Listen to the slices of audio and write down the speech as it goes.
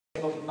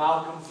Of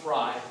Malcolm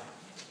Fry,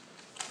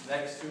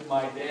 next to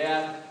my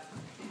dad,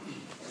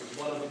 was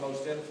one of the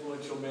most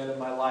influential men in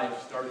my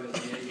life, starting at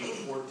the age of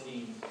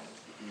 14.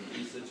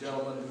 He's the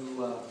gentleman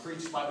who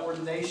preached my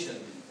ordination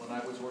when I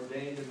was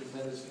ordained into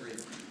ministry.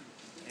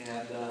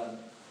 And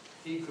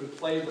he could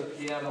play the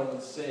piano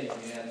and sing,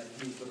 and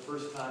he's the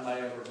first time I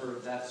ever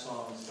heard that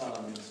song sung.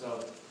 And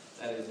so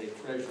that is a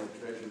treasured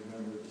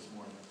memory this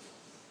morning.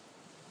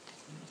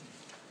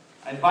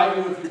 I invite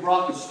you, if you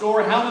brought the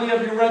story. How many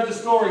of you read the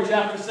story,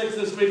 chapter 6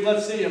 this week?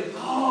 Let's see them.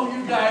 Oh,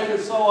 you guys are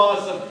so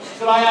awesome.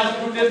 Should I ask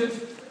who didn't?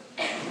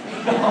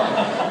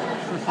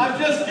 I'm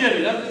just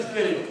kidding.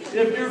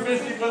 If you're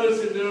visiting with us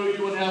and new,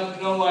 you would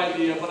have no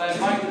idea. But I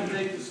invite you to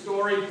take the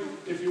story,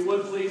 if you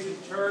would please, and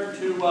turn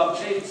to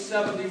page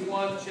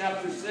 71,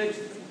 chapter 6.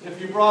 If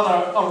you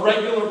brought a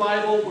regular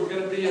Bible, we're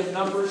going to be in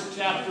Numbers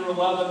chapter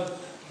 11,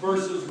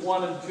 verses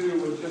 1 and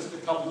 2 in just a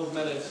couple of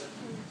minutes.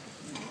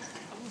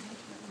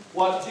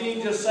 What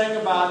Gene just sang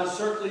about is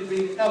certainly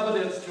being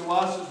evidence to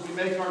us as we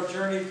make our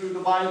journey through the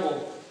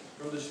Bible.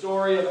 From the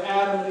story of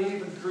Adam and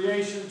Eve and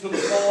creation to the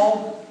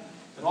fall,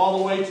 and all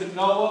the way to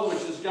Noah,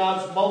 which is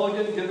God's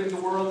mulligan, giving the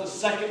world a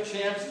second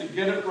chance to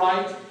get it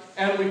right,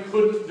 and we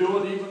couldn't do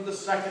it even the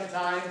second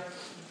time.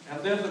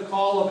 And then the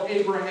call of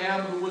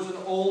Abraham, who was an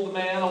old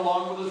man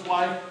along with his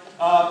wife.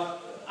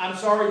 I'm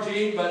sorry,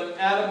 Gene, but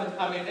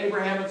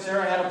Abraham and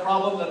Sarah had a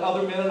problem that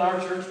other men in our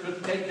church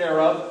couldn't take care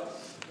of.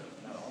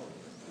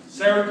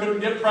 Sarah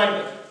couldn't get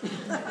pregnant.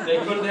 They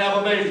couldn't have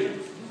a baby.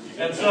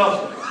 And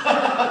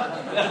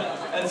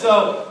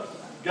so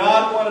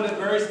God wanted it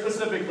very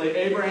specifically,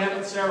 Abraham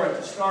and Sarah,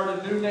 to start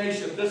a new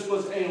nation. This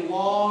was a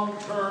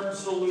long-term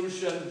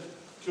solution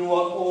to an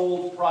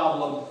old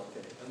problem.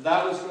 And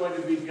that was going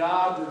to be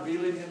God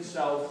revealing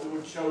himself through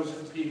a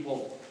chosen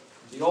people.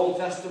 In the Old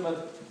Testament,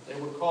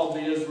 they were called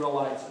the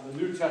Israelites. In the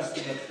New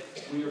Testament,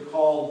 we are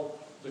called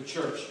the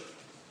church.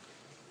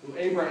 Who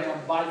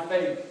Abraham, by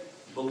faith,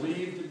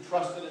 believed and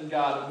trusted in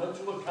God and went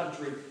to a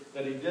country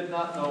that he did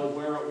not know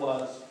where it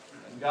was.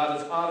 And God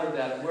has honored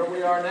that. And where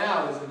we are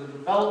now is in the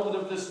development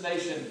of this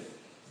nation.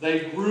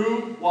 They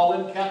grew while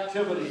in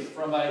captivity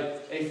from a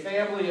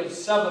family of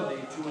 70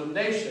 to a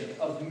nation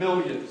of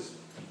millions.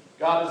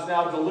 God has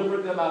now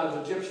delivered them out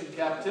of Egyptian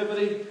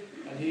captivity,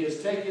 and he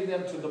is taking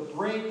them to the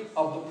brink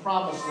of the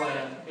promised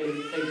land,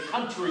 a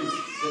country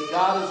that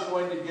God is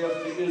going to give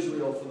to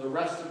Israel for the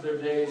rest of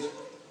their days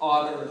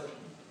on earth.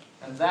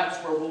 And that's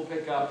where we'll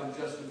pick up in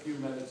just a few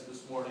minutes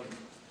this morning.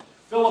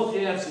 Philip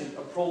Yancey,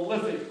 a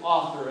prolific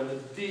author and a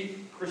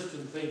deep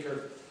Christian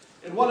thinker,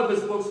 in one of his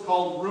books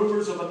called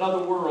Rumors of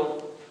Another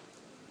World,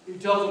 he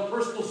tells a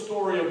personal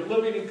story of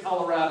living in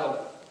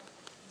Colorado.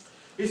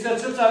 He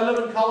said, since I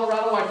live in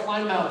Colorado, I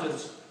climb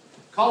mountains.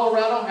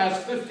 Colorado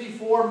has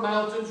 54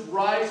 mountains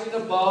rising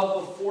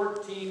above the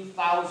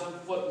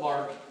 14,000-foot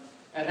mark.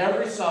 And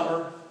every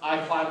summer, I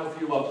climb a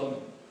few of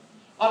them.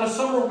 On a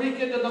summer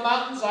weekend in the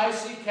mountains, I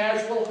see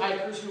casual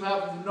hikers who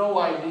have no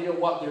idea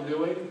what they're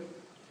doing.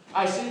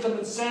 I see them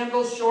in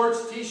sandals,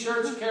 shorts,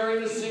 t-shirts,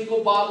 carrying a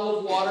single bottle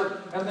of water,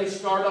 and they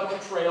start up a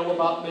trail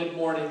about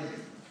mid-morning.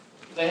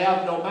 They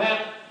have no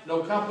map,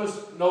 no compass,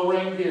 no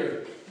rain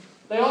gear.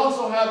 They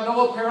also have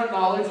no apparent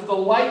knowledge of the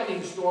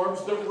lightning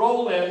storms that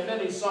roll in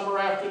many summer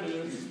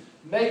afternoons,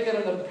 make it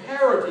an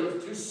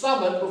imperative to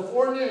summit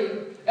before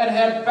noon and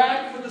head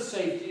back for the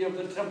safety of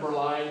the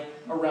timberline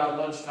around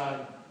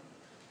lunchtime.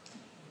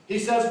 He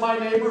says, my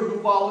neighbor who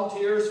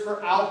volunteers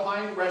for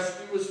alpine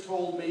rescue has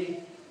told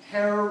me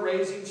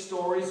hair-raising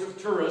stories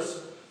of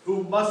tourists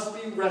who must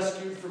be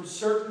rescued from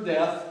certain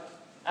death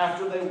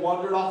after they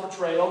wandered off a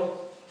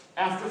trail,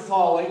 after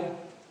falling,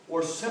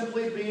 or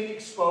simply being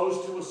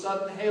exposed to a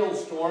sudden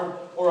hailstorm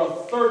or a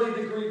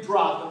 30-degree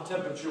drop in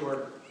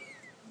temperature.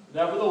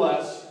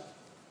 Nevertheless,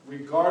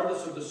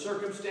 regardless of the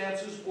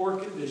circumstances or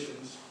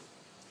conditions,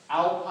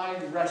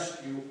 alpine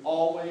rescue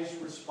always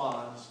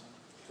responds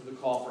to the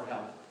call for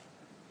help.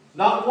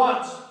 Not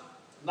once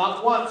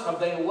have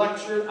they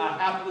lectured a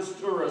hapless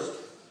tourist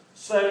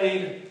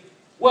saying,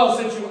 well,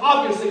 since you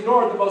obviously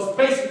ignored the most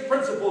basic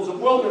principles of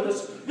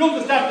wilderness, you'll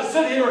just have to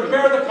sit here and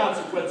bear the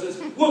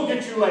consequences. We'll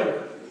get you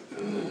later.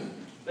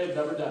 They've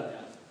never done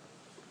that.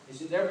 You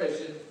see, their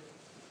mission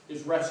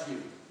is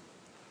rescue.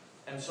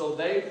 And so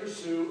they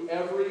pursue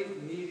every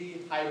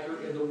needy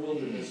hiker in the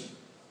wilderness,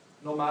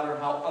 no matter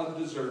how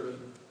undeserving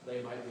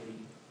they might be.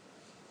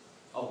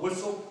 A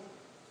whistle,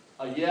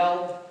 a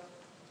yell,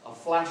 a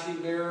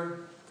flashing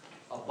mirror,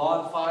 a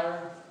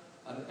bonfire,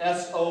 an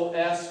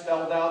SOS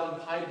spelled out in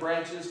pine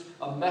branches,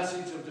 a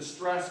message of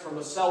distress from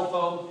a cell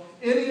phone.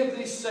 Any of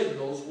these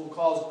signals will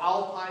cause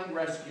alpine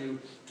rescue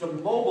to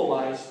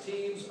mobilize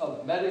teams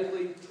of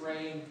medically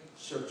trained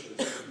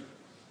searchers.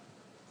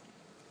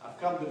 I've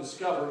come to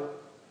discover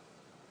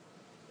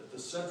that the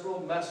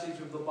central message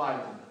of the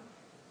Bible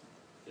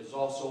is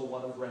also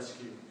one of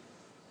rescue.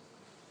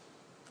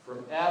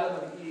 From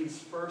Adam and Eve's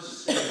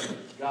first sin,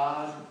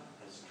 God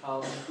has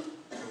come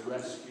to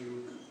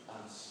rescue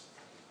us.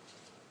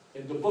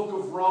 In the book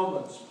of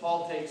Romans,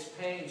 Paul takes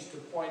pains to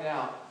point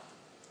out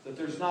that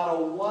there's not a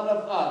one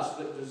of us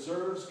that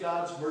deserves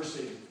God's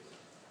mercy,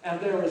 And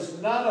there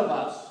is none of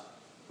us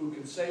who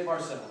can save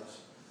ourselves.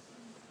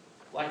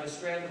 Like a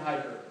stranded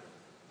hiker,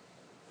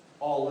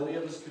 all any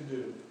of us can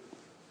do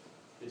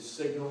is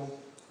signal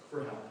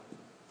for help.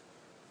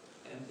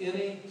 And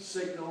any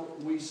signal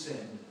we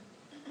send,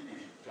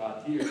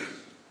 God hears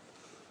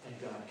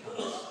and God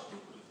comes.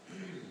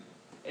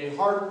 A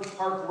hardened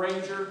park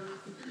ranger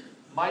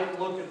might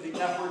look at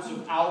the efforts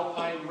of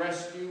alpine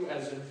rescue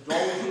as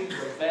indulging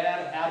the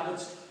bad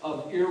habits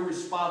of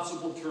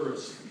irresponsible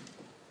tourists.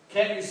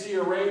 Can't you see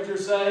a ranger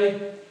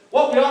say,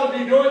 what we ought to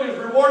be doing is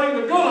rewarding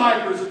the good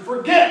hikers and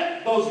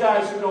forget those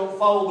guys who don't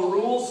follow the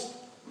rules?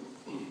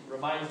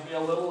 Reminds me a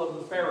little of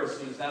the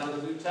Pharisees out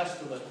of the New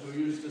Testament who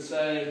used to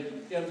say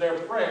in their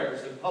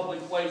prayers in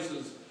public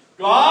places,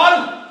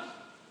 God,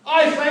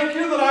 I thank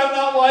you that I'm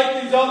not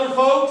like these other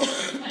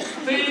folks,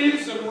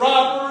 thieves and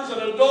robbers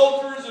and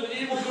adulterers and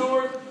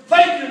evildoers.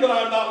 Thank you that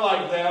I'm not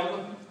like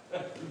them.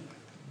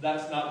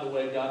 That's not the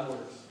way God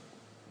works.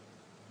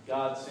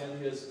 God sent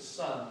His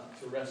Son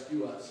to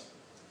rescue us.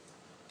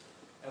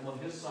 And when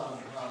His Son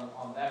hung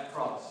on that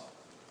cross,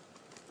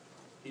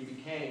 He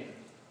became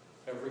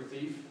every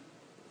thief.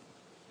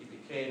 He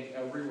became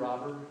every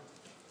robber.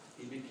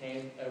 He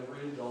became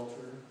every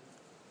adulterer.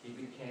 He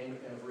became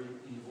every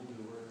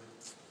evildoer.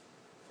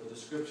 For the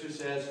Scripture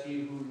says,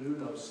 He who knew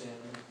no sin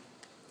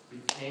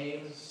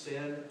became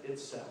sin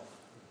itself,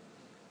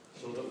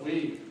 so that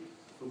we,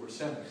 who were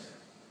sinners,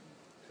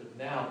 could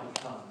now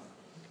become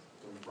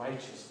the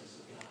righteousness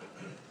of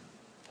God.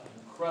 An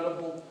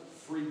incredible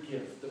free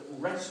gift that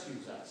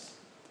rescues us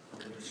from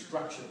the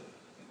destruction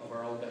of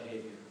our own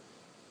behavior.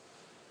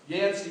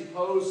 Yancey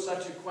posed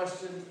such a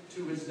question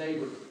to his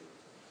neighbor.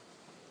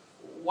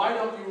 Why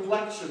don't you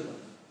lecture them?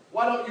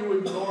 Why don't you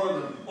ignore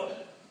them?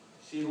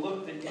 She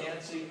looked at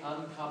Yancey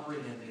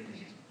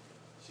uncomprehending.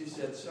 She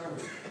said, sir,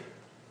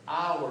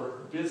 our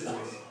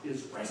business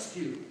is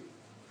rescue.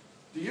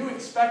 Do you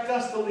expect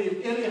us to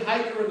leave any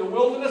hiker in the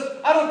wilderness?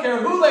 I don't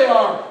care who they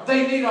are.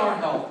 They need our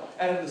help.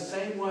 And in the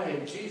same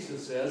way,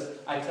 Jesus says,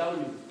 I tell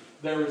you,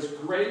 there is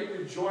great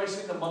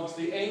rejoicing amongst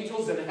the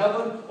angels in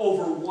heaven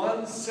over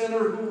one sinner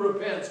who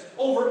repents.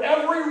 Over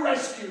every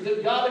rescue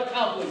that God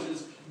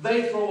accomplishes,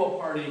 they throw a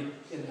party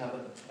in heaven.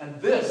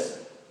 And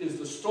this is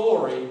the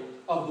story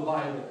of the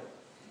Bible.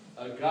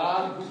 A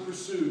God who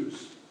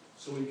pursues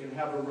so He can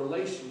have a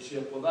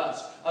relationship with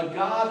us. A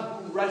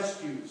God who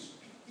rescues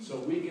so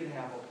we can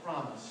have a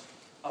promise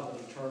of an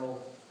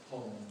eternal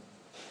home.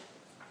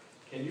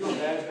 Can you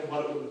imagine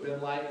what it would have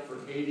been like for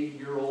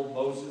 80-year-old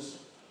Moses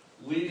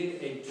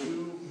leading a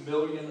 2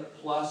 million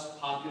plus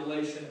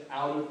population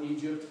out of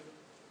Egypt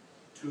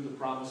to the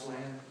promised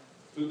land,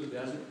 through the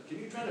desert? Can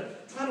you try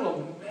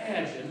to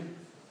imagine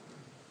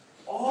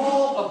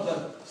all of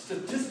the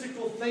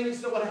statistical things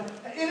that would happen?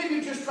 Any of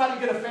you just try to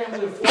get a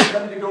family of 4 of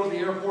them to go to the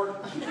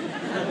airport?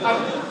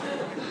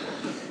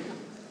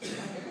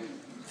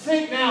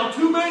 Think now,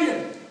 2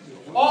 million,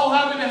 all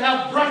having to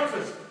have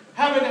breakfast,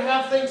 having to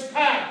have things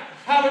packed,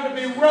 having to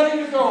be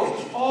ready to go.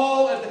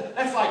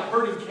 That's like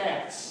herding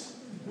cats.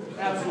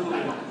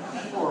 Absolutely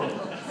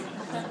horrible.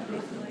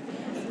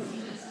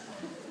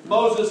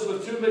 Moses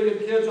with 2 million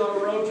kids on a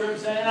road trip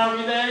saying, are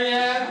we there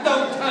yet?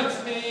 Don't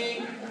touch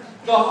me.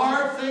 The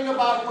hard thing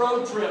about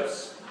road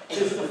trips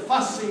is the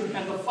fussing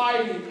and the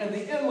fighting and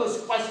the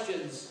endless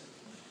questions.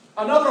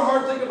 Another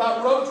hard thing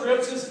about road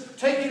trips is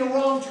taking a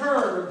wrong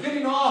turn or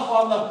getting off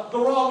on the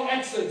wrong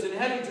exit and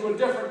heading to a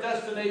different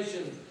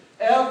destination.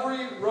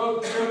 Every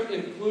road trip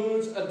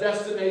includes a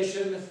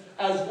destination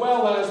as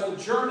well as the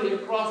journey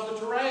across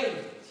the terrain.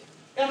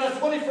 In the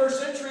 21st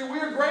century,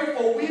 we're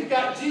grateful we've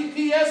got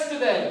GPS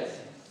today.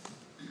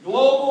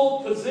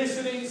 Global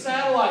Positioning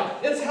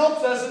Satellite. It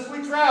helps us as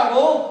we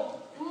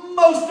travel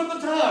most of the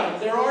time.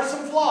 There are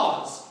some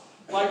flaws.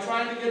 Like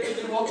trying to get to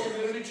the New Hope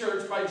Community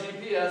Church by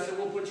GPS, it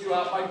will put you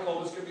out by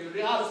Clovis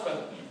Community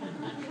Hospital.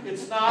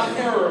 It's not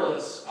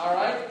errorless, all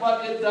right?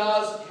 But it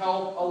does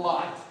help a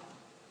lot.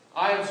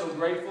 I am so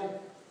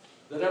grateful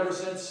that ever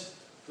since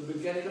the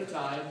beginning of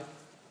time,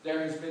 there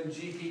has been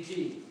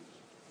GPT.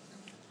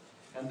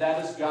 And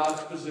that is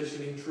God's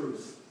positioning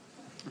truth.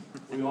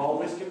 We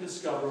always can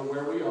discover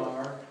where we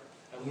are,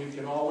 and we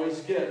can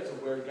always get to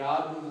where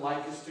God would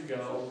like us to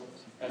go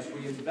as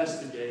we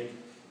investigate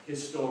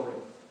His story.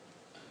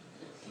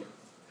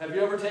 Have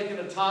you ever taken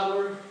a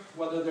toddler,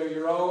 whether they're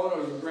your own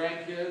or your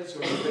grandkids,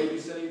 or you're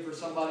babysitting for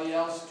somebody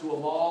else, to a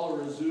mall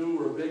or a zoo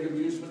or a big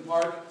amusement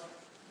park?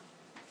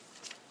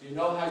 Do you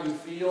know how you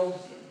feel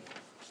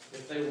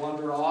if they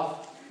wander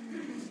off?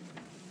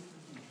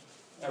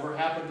 Ever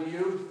happened to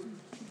you?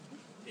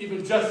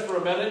 Even just for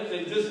a minute,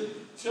 they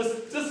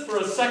just for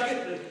a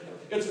second.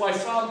 It's why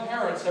some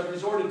parents have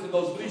resorted to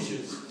those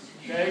leashes.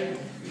 Okay?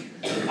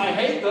 I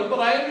hate them, but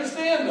I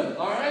understand them.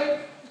 All right?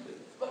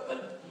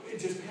 But it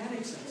just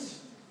panics us.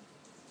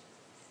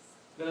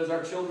 Then as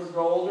our children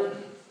grow older,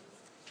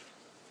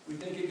 we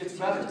think it gets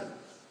better.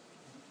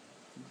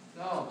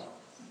 No.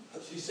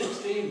 She's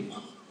 16.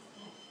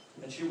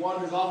 And she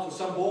wanders off with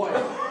some boy.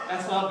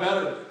 That's not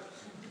better.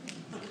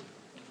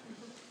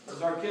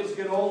 As our kids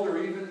get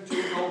older, even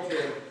to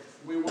adulthood,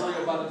 we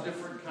worry about a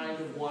different kind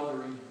of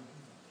wandering.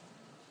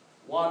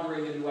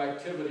 Wandering into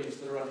activities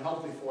that are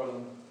unhealthy for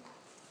them.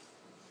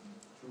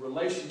 To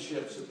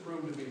relationships that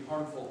prove to be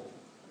harmful.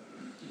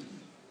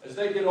 As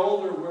they get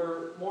older,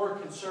 we're more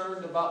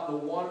concerned about the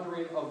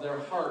wandering of their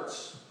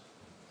hearts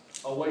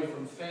away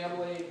from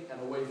family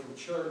and away from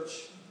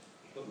church.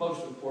 But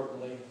most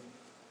importantly,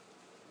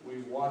 we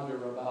wonder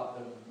about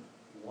them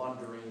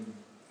wandering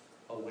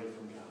away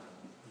from God.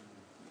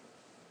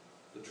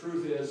 The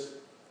truth is,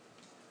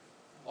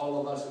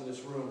 all of us in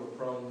this room are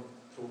prone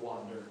to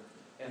wander.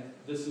 And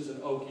this is an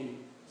Okie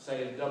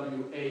saying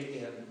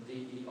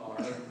W-A-N-D-E-R.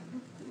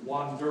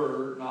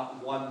 Wander,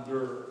 not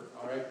wonder.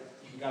 All right?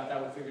 You got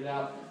that one figured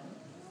out?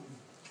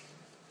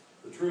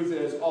 The truth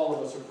is, all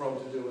of us are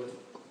prone to do it.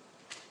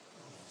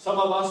 Some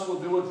of us will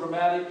do a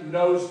dramatic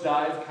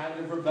nosedive kind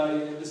of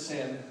rebellion into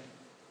sin.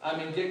 I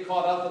mean, get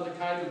caught up in the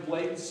kind of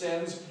blatant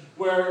sins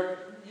where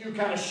you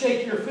kind of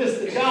shake your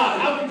fist at God.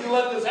 How could you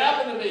let this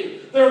happen to me?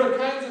 There are the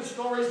kinds of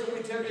stories that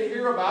we tend to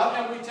hear about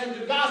and we tend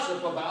to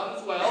gossip about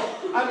as well.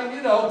 I mean,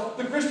 you know,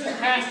 the Christian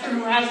pastor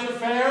who has an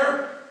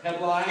affair,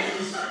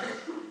 headlines.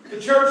 The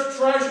church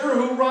treasurer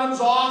who runs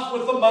off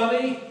with the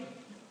money.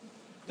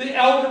 The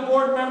elder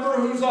board member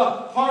who's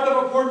a part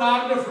of a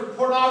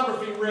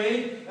pornography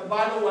ring. And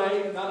by the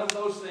way, none of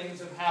those things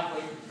have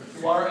happened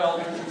to our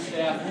elders and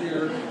staff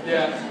here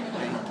yet.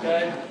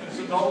 Okay?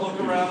 So don't look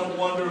around and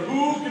wonder,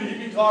 who could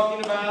he be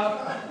talking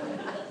about?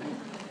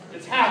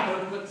 It's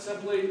happened, but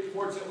simply,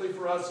 fortunately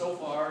for us so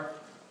far,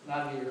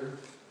 not here.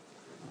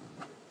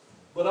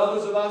 But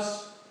others of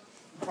us,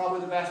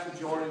 probably the vast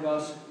majority of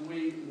us,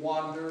 we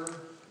wander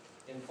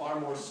in far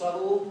more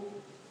subtle,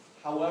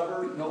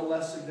 however, no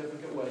less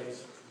significant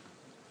ways.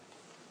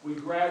 We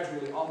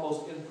gradually,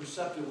 almost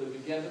imperceptibly,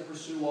 begin to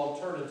pursue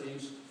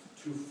alternatives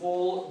to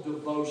full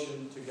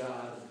devotion to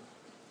God.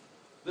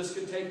 This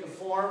can take the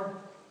form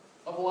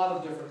of a lot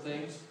of different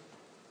things.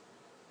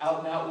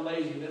 Out-and-out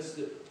laziness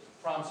that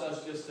prompts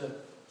us just to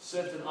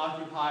sit and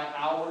occupy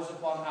hours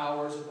upon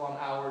hours upon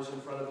hours in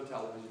front of a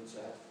television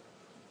set.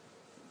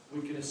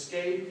 We can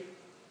escape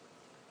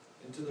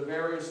into the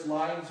various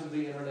lines of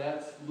the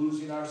internet,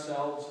 losing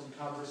ourselves in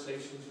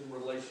conversations and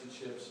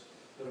relationships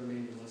that are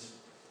meaningless.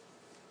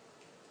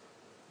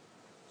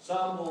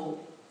 Some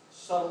will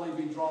subtly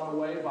be drawn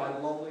away by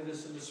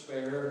loneliness and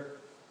despair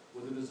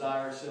with a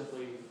desire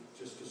simply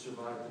just to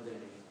survive the day.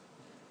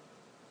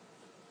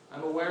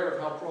 I'm aware of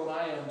how prone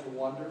I am to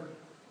wander,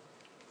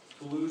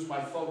 to lose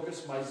my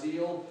focus, my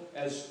zeal,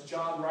 as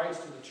John writes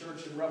to the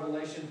church in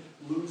Revelation,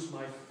 lose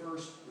my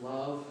first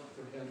love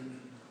for Him.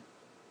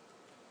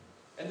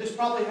 And this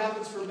probably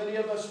happens for many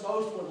of us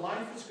most when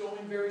life is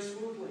going very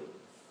smoothly.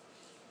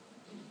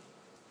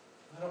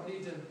 I don't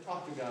need to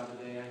talk to God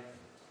today. I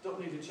don't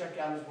need to check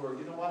out His Word.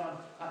 You know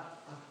what?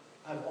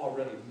 I've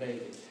already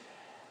made it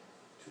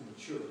to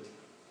maturity.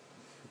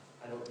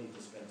 I don't need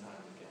to spend time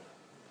with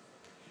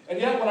God. And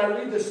yet when I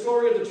read the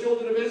story of the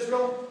children of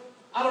Israel,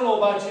 I don't know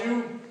about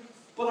you,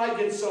 but I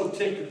get so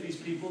ticked at these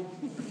people.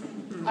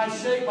 I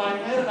shake my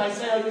head and I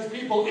say, are these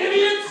people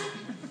idiots?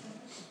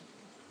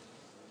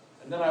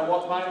 And then I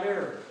walk by a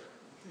mirror.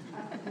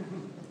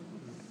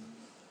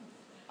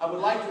 I would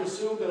like to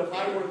assume that if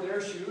I were in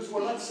their shoes,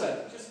 well, let's say,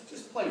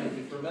 just play with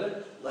me for a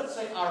minute. Let's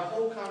say our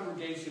whole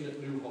congregation at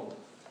New Hope.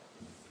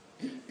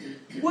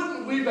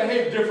 Wouldn't we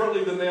behave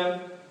differently than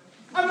them?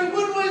 I mean,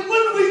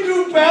 wouldn't we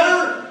do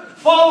better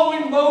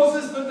following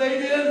Moses than they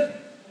did?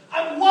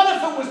 I mean, what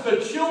if it was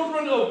the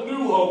children of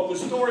New Hope the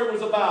story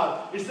was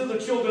about instead of the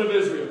children of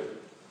Israel?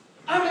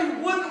 I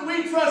mean, wouldn't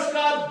we trust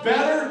God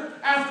better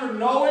after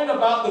knowing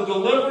about the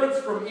deliverance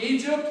from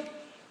Egypt?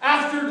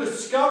 After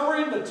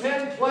discovering the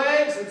 10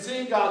 plagues and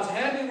seeing God's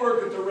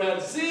handiwork at the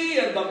Red Sea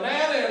and the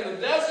manna in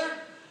the desert?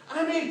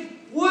 I mean,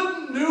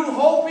 wouldn't New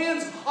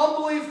Hopians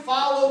humbly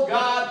follow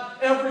God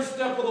every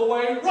step of the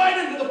way, right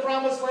into the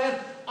promised land?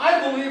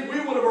 I believe we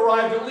would have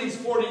arrived at least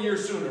 40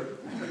 years sooner.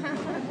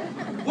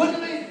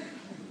 Wouldn't we?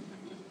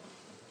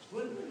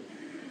 Wouldn't we?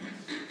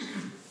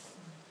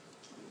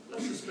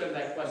 Let's suspend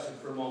that question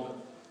for a moment.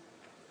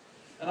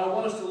 And I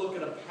want us to look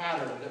at a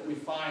pattern that we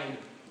find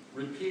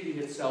repeating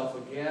itself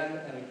again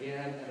and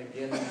again and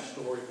again in the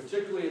story,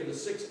 particularly in the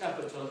 6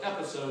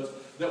 episodes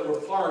that were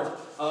part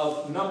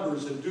of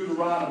Numbers and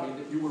Deuteronomy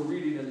that you were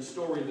reading in the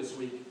story this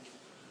week.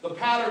 The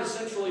pattern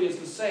essentially is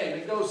the same.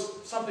 It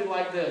goes something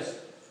like this.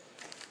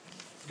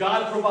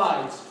 God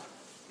provides.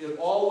 It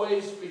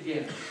always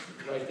begins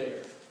right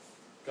there.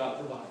 God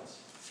provides.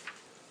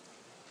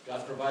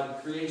 God provided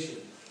creation.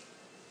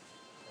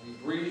 And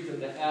He breathed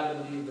into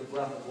Adam and Eve the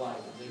breath of life,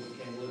 and they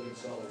became living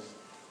souls.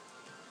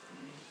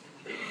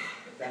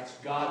 That's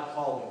God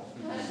calling.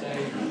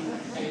 Say,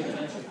 pay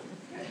attention.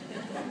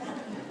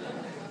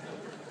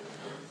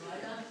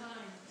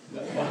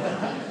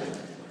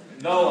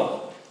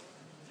 Noah.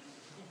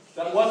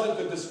 That wasn't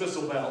the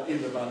dismissal bell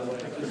either, by the way.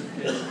 Just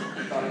in case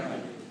you thought it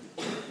might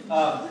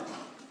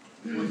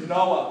be. With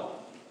Noah.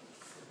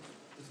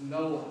 With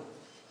Noah.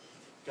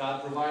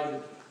 God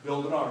provided,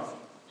 build an ark.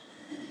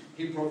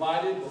 He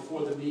provided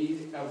before the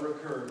need ever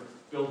occurred.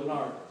 Build an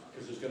ark,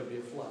 because there's going to be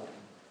a flood.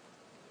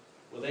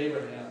 with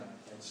Abraham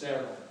and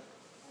Sarah.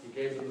 He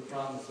gave them the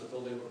promise that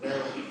though they were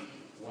barren,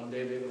 one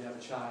day they would have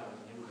a child,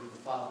 and he would be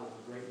the father of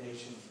a great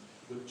nation.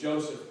 With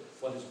Joseph,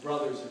 what his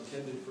brothers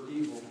intended for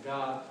evil,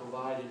 God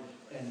provided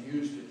and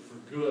used it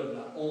for good,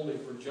 not only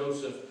for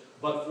Joseph,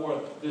 but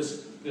for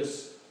this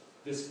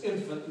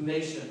infant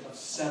nation of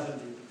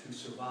 70 to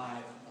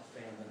survive a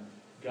famine.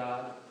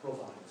 God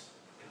provides.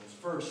 God is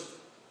first.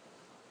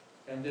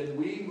 And then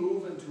we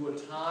move into a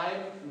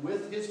time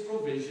with his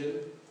provision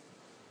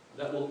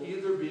that will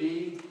either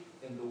be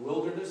in the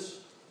wilderness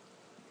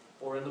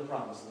or in the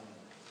promised land.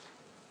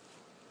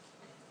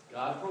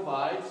 God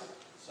provides.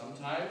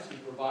 Sometimes he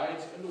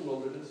provides in the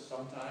wilderness.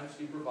 Sometimes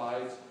he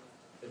provides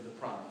in the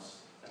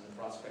promise and the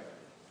prosperity.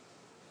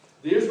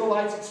 The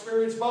Israelites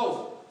experienced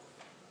both.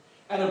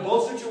 And in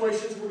both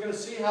situations, we're going to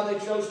see how they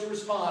chose to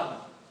respond.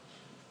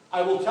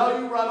 I will tell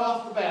you right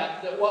off the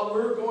bat that what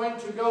we're going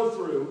to go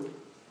through,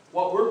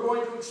 what we're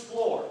going to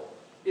explore,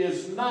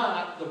 is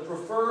not the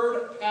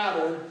preferred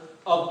pattern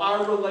of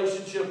our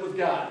relationship with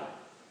God.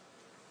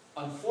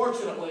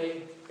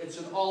 Unfortunately, it's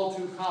an all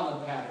too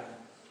common pattern.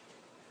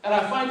 And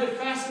I find it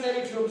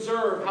fascinating to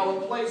observe how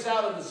it plays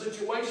out in the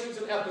situations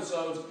and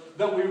episodes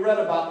that we read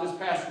about this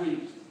past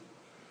week.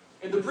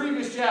 In the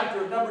previous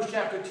chapter of Numbers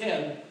chapter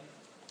 10,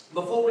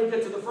 before we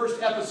get to the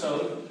first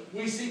episode,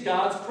 we see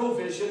God's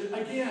provision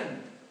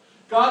again.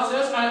 God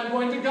says, I am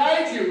going to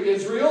guide you,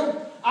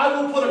 Israel.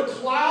 I will put a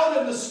cloud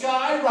in the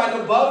sky right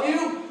above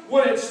you.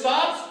 When it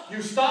stops,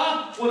 you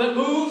stop. When it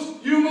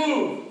moves, you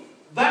move.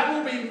 That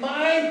will be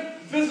my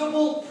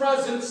visible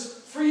presence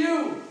for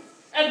you.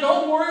 And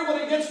don't worry,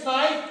 when it gets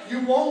night,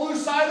 you won't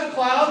lose sight of the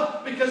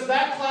cloud, because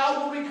that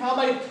cloud will become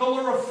a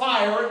pillar of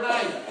fire at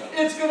night.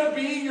 It's going to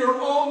be your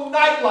own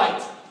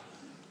nightlight.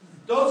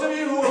 Those of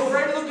you who are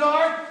afraid of the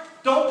dark,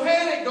 don't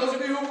panic. Those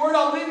of you who are worried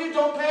I'll leave you,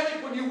 don't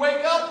panic. When you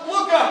wake up,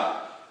 look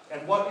up.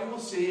 And what you will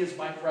see is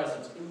my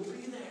presence. It will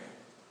be there.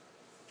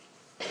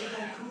 Isn't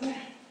that cool?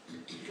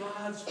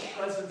 God's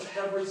presence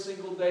every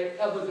single day,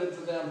 evident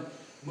to them.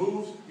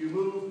 Moves, you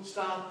move.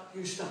 Stop,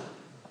 you stop.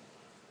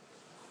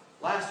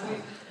 Last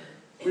week,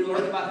 we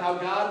learned about how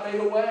God made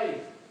a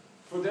way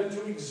for them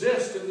to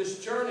exist in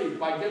this journey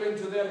by giving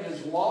to them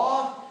his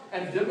law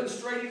and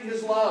demonstrating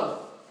his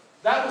love.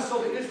 That was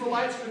so the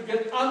Israelites could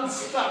get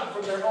unstuck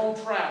from their own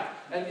trap.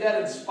 And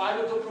yet, in spite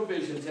of the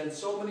provisions and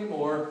so many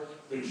more,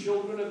 the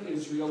children of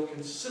Israel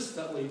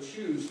consistently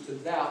choose to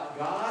doubt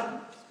God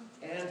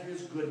and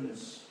his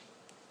goodness.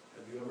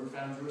 Have you ever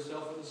found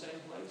yourself in the same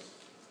place?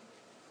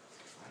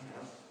 I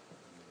have.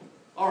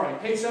 All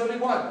right, page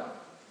 71.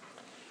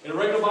 In a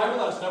regular Bible,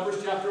 that's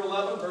Numbers chapter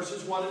 11,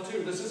 verses 1 and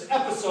 2. This is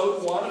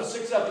episode 1 of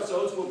 6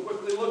 episodes we'll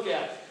quickly look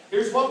at.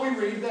 Here's what we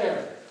read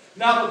there.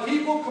 Now the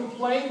people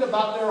complained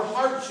about their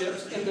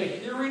hardships in the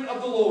hearing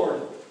of the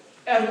Lord.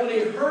 And when he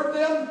heard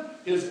them,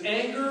 his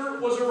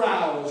anger was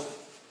aroused.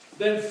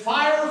 Then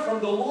fire from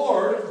the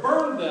Lord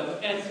burned them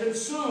and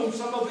consumed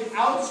some of the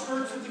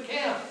outskirts of the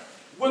camp.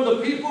 When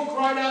the people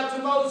cried out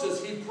to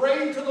Moses, he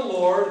prayed to the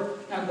Lord,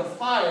 and the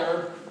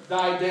fire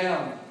died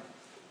down.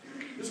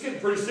 This is getting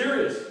pretty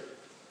serious.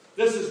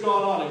 This has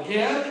gone on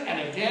again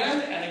and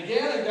again and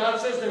again, and God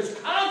says there's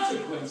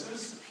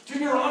consequences to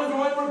your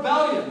ongoing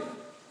rebellion.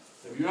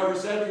 Have you ever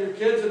said to your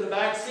kids in the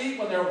back seat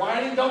when they're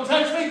whining, don't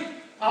touch me,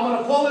 I'm going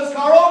to pull this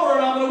car over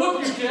and I'm going to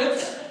whip you,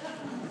 kids?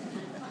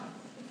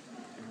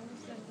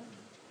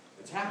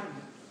 It's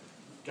happening.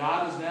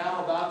 God is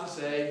now about to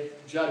say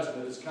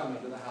judgment is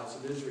coming to the house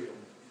of Israel.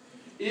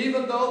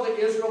 Even though the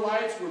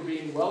Israelites were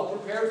being well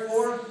prepared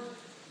for it,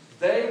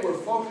 they were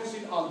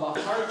focusing on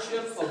the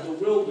hardship of the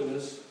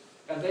wilderness,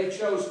 and they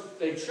chose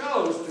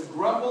to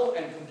grumble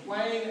and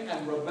complain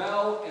and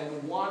rebel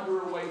and wander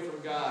away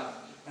from God.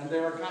 And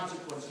there are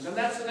consequences. And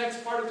that's the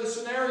next part of the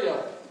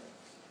scenario.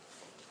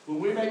 When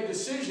we make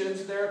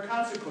decisions, there are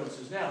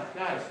consequences. Now,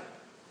 guys,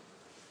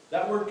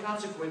 that word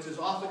consequence is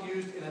often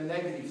used in a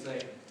negative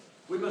thing.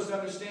 We must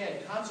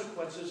understand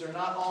consequences are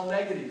not all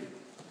negative.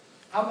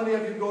 How many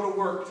of you go to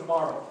work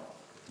tomorrow?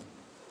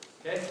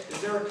 Okay?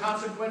 Is there a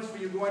consequence for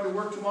you going to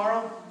work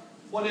tomorrow?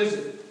 What is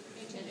it?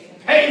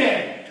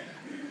 Payday!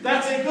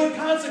 That's a good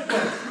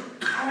consequence.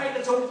 All right,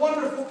 it's a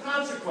wonderful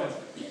consequence.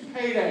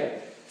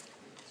 Payday.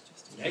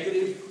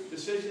 Negative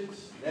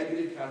decisions,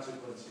 negative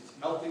consequences.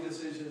 Healthy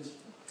decisions,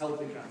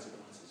 healthy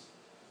consequences.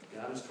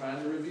 God is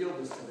trying to reveal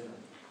this to them.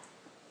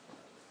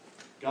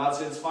 God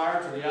sends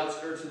fire to the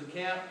outskirts of the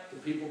camp. The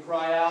people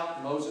cry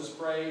out. Moses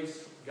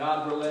prays.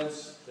 God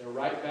relents. They're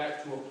right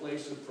back to a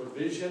place of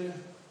provision,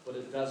 but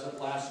it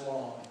doesn't last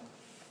long.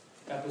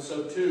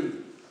 Episode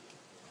 2.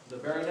 The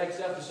very next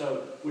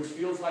episode, which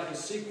feels like a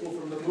sequel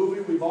from the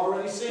movie we've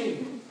already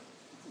seen.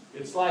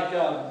 It's like,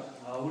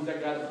 who's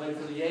that guy that played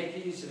for the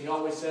Yankees? And he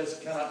always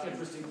says kind of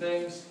interesting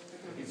things.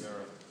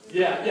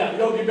 Yeah,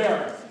 Yogi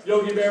Berra.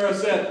 Yogi Berra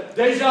said,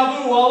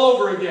 deja vu all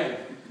over again.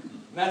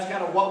 And that's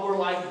kind of what we're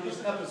like in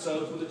these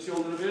episodes with the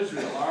children of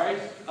Israel, all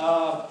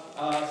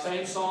right?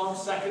 Same song,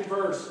 second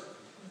verse.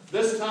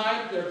 This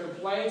time, their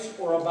complaints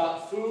were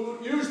about food.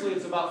 Usually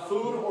it's about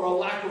food or a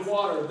lack of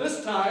water.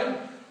 This time,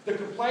 The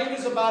complaint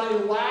is about a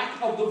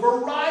lack of the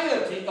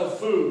variety of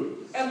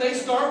food. And they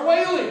start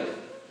wailing.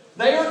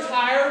 They are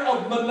tired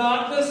of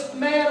monotonous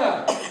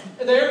manna.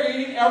 They're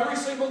eating every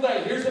single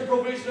day. Here's the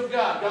provision of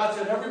God. God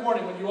said every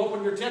morning when you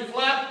open your tent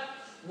flap,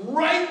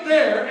 right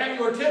there at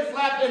your tent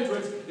flap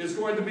entrance is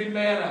going to be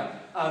manna.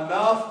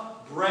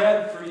 Enough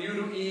bread for you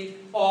to eat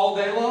all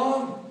day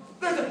long.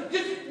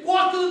 You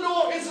walk to the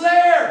door, it's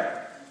there.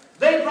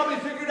 They probably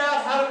figured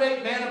out how to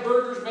make manna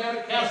burgers,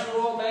 manna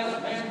casserole,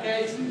 manna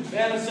pancakes,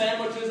 manna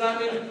sandwiches. I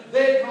mean,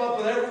 they come up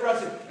with every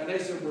recipe. And they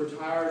said, we're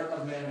tired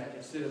of manna.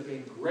 Instead of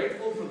being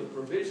grateful for the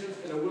provisions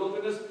in the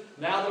wilderness,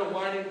 now they're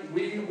whining,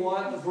 we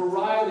want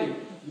variety.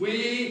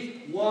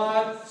 We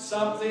want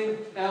something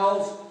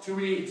else to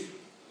eat.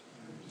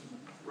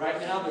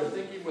 Right now, they're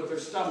thinking with their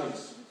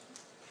stomachs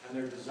and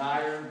their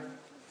desire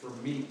for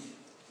meat.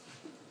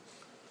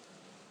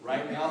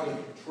 Right now, they're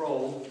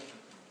controlled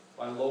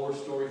by lower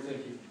story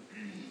thinking.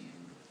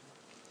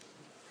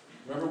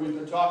 Remember, we've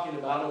been talking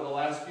about over the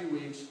last few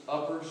weeks,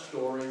 upper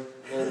story,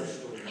 lower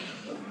story.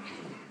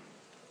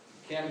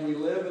 Can we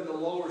live in the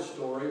lower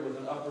story with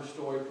an upper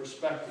story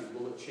perspective?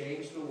 Will it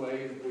change the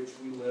way in which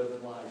we live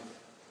in life?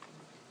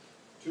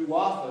 Too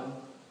often,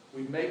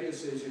 we make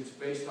decisions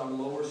based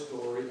on lower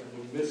story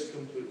and we miss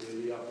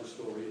completely the upper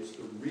story. It's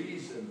the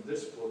reason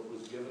this book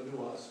was given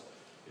to us,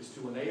 is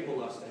to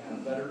enable us to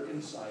have better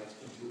insights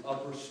into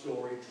upper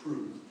story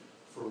truth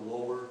for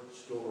lower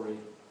story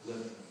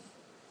living.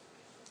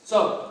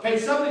 So,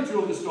 page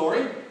 72 of the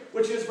story,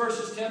 which is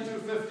verses 10 through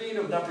 15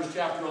 of Numbers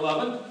chapter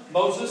 11,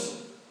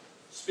 Moses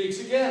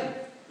speaks again.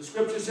 The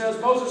scripture says,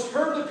 Moses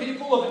heard the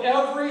people of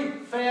every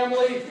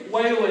family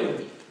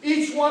wailing.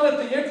 Each one at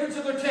the entrance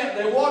of their tent.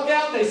 They walk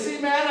out, they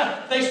see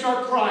manna, they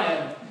start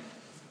crying.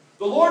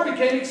 The Lord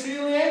became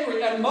exceedingly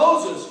angry, and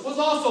Moses was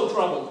also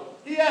troubled.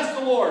 He asked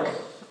the Lord,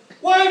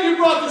 why have you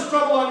brought this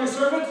trouble on your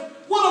servant?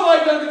 What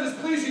have I done to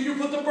displease you?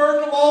 You put the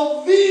burden of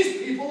all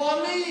these people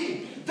on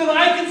me. Did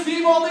I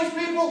conceive all these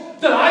people?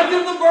 Did I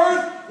give them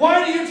birth?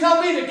 Why do you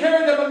tell me to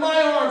carry them in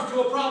my arms to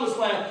a promised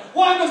land?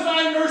 Why must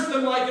I nurse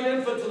them like an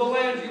infant to the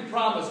land you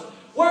promised?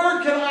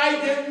 Where can I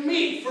get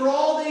meat for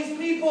all these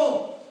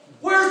people?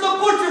 Where's the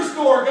butcher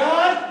store,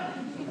 God?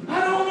 I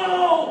don't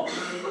know.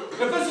 If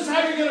this is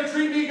how you're going to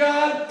treat me,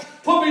 God,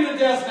 put me to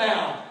death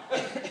now.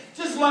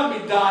 Just let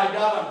me die,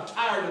 God. I'm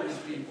tired of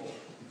these people.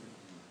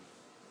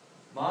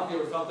 Mom, you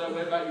ever felt that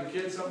way about your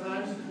kids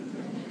sometimes?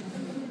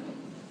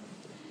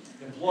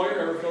 Employer,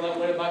 ever feel that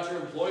way about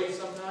your employees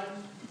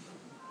sometimes?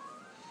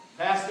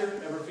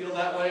 Pastor, ever feel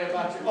that way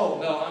about your... Oh,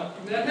 no,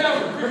 I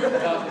never heard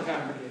about the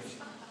congregation.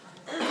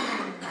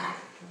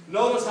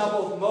 Notice how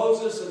both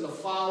Moses and the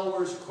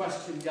followers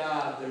question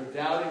God. They're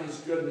doubting His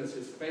goodness,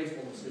 His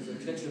faithfulness, His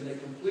attention. They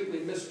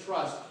completely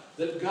mistrust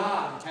that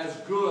God has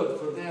good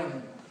for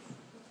them.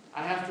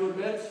 I have to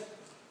admit,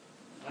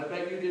 I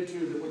bet you did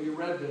too, that when you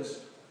read this,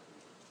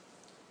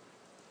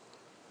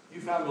 you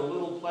found a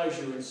little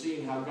pleasure in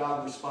seeing how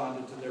God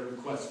responded to their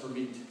request for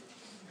meat.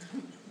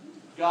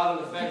 God,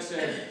 in effect,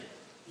 said,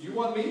 you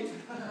want meat?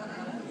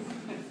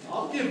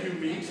 I'll give you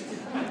meat.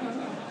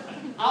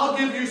 I'll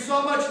give you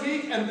so much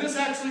meat, and this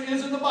actually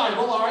is in the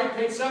Bible. All right,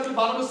 page 7,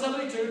 bottom of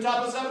 72,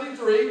 top of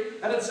 73,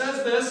 and it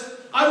says this,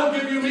 I will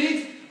give you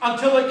meat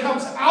until it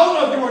comes out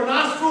of your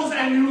nostrils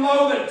and you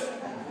loathe it.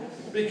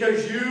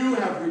 Because you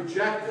have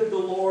rejected the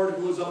Lord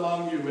who is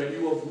among you, and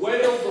you have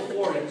wailed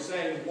before Him,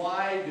 saying,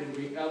 why did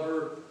we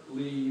ever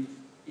leave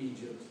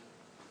Egypt?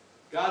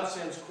 God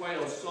sends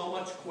quail, so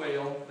much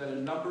quail, that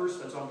in Numbers,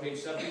 that's on page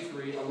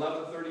 73,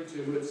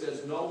 11:32, it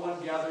says, no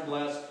one gathered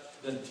less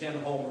than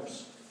 10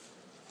 homers.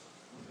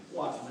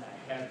 What in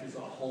the heck is a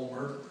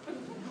homer?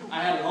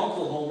 I had an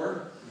Uncle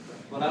Homer,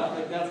 but I don't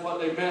think that's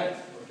what they meant,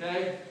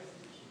 okay?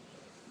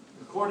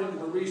 According to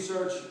the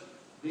research,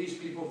 these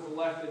people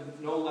collected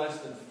no less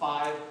than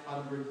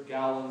 500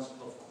 gallons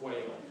of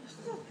quail.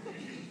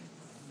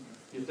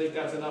 You think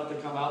that's enough to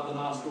come out the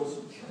nostrils?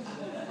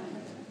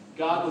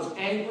 God was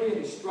angry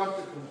and He struck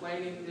the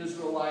complaining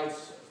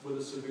Israelites with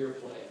a severe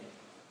plague.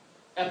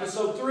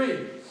 Episode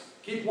 3.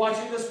 Keep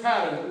watching this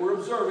pattern that we're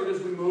observing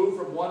as we move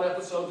from one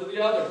episode to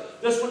the other.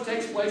 This one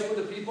takes place when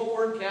the people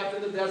were encamped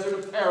in the desert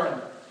of Paran.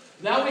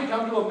 Now we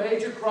come to a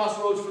major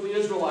crossroads for the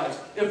Israelites.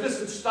 If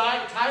this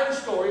entire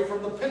story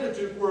from the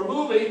Pentateuch were a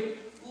movie,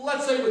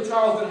 let's say with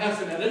Charlton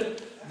Heston in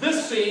it,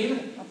 this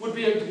scene would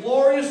be a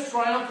glorious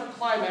triumphant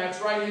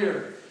climax right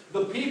here.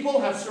 The people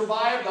have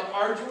survived the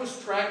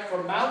arduous trek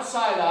from Mount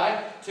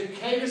Sinai to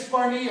Kadesh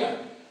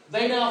Barnea.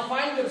 They now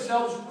find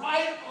themselves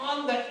right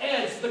on the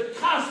edge, the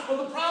cusp of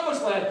the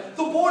promised land,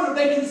 the border.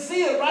 They can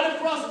see it right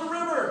across the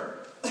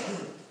river.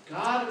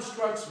 God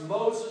instructs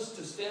Moses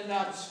to send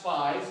out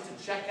spies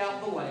to check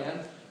out the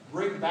land,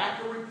 bring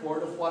back a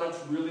report of what it's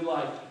really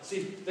like.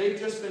 See, they've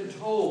just been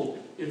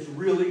told it's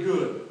really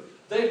good.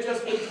 They've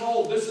just been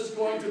told this is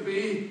going to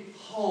be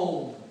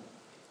home.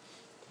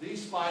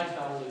 These spies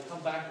not only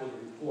come back with a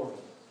report,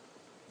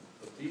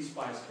 but these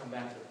spies come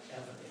back with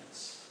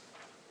evidence.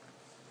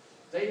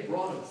 They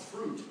brought them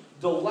fruit,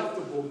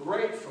 delectable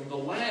grapes from the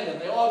land, and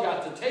they all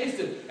got to taste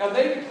it. And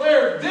they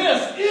declared,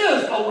 this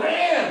is a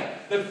land.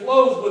 that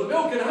flows with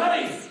milk and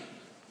honey.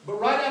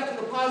 But right after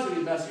the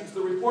positive message,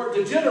 the report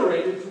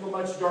degenerated to a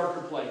much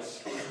darker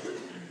place.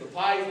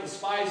 The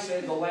spies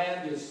say the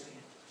land is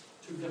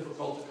too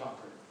difficult to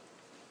conquer.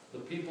 The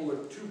people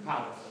are too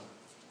powerful.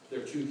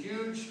 They're too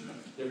huge.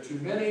 They're too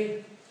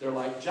many. They're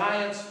like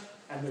giants.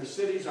 And their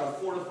cities are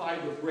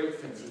fortified with great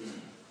fences.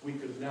 We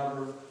could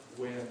never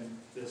win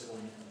this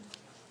land.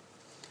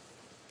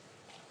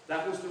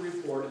 That was the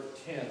report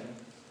of 10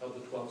 of the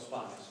 12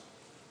 spies.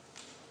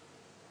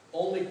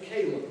 Only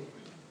Caleb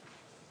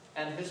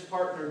and his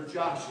partner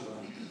Joshua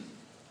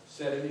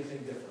said anything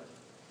different.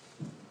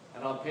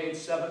 And on page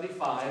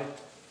 75,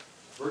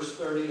 verse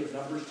 30 of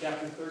Numbers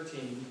chapter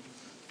 13,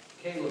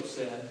 Caleb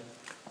said,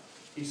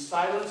 he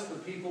silenced the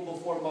people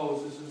before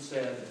Moses and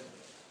said,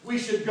 we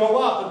should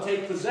go up and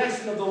take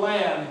possession of the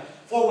land,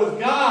 for with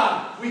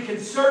God we can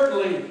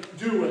certainly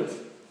do it.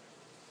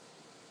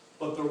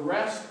 But the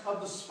rest of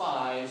the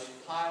spies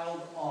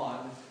piled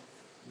on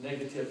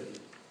negativity.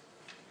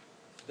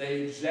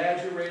 They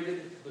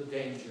exaggerated the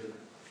danger.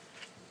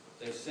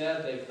 They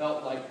said they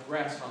felt like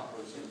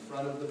grasshoppers in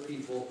front of the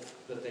people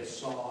that they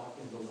saw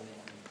in the land.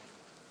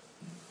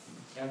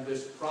 And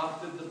this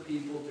prompted the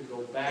people to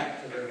go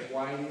back to their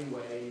whining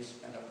ways,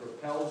 and it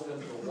propels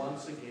them to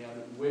once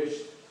again wish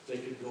they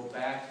could go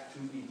back to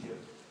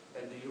Egypt.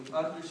 And do you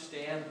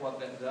understand what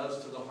that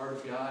does to the heart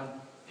of God?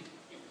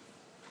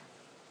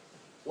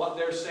 What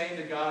they're saying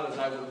to God is,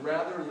 I would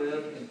rather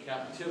live in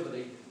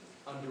captivity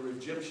under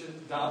Egyptian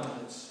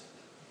dominance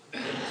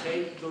than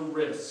take the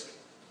risk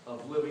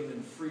of living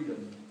in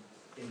freedom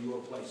in your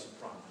place of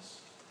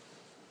promise.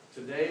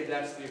 Today,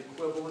 that's the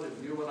equivalent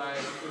of you and I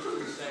as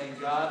Christians saying,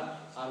 God,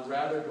 I'd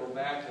rather go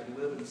back and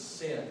live in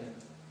sin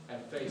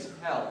and face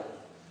hell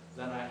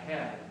than I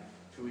had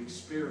to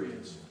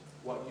experience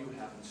what you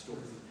have in store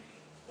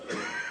for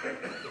me.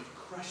 It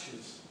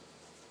crushes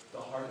the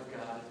heart of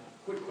God.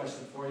 Quick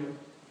question for you.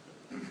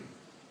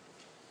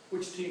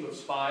 Which team of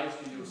spies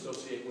do you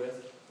associate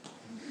with?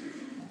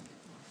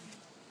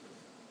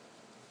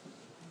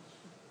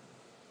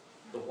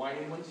 The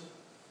whining ones?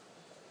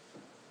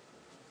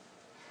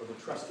 Or the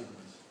trusting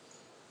ones?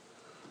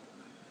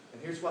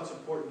 And here's what's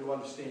important to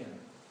understand.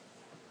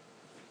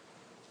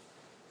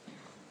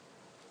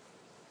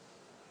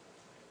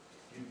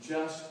 You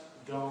just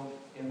don't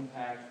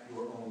impact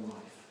your own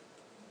life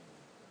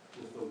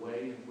with the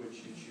way in which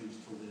you choose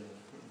to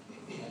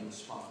live and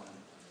respond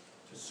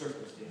to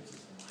circumstances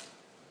in life.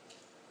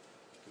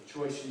 The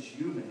choices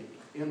you make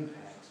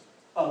impact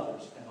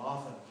others, and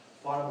often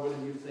far more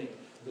than you think.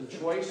 The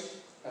choice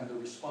and the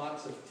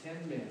response of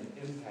 10 men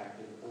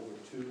impacted over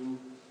 2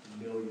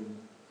 million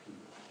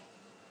people.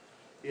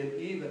 It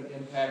even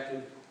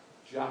impacted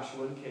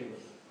Joshua and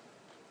Caleb,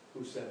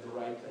 who said the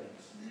right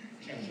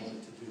things and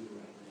wanted to do the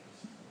right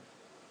things.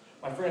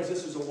 My friends,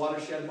 this is a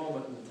watershed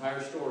moment in the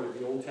entire story of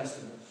the Old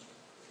Testament.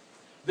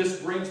 This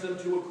brings them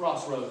to a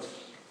crossroads.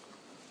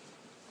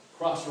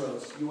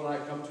 Crossroads. You and I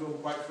come to them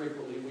quite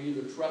frequently. We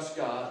either trust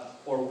God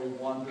or we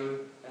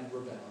wander and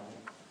rebel.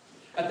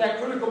 At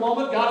that critical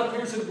moment, God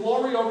appears in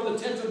glory over the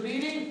tent of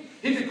meeting.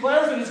 He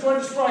declares that he's going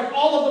to strike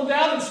all of them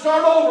down and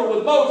start over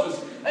with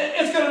Moses.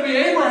 It's going to be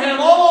Abraham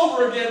all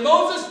over again.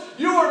 Moses,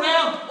 you are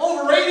now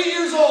over 80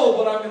 years old,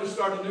 but I'm going to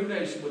start a new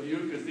nation with you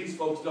because these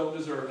folks don't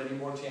deserve any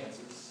more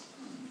chances.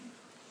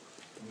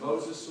 And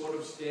Moses sort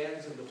of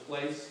stands in the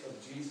place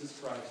of Jesus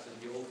Christ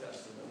in the Old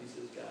Testament. He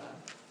says, God,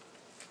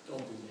 don't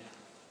do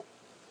that.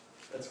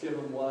 Let's give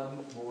him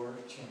one more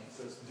chance.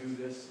 Let's do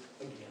this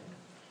again.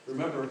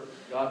 Remember,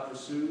 God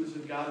pursues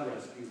and God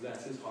rescues.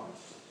 That's his heart.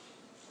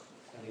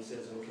 And he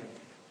says, okay.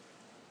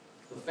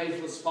 The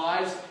faithless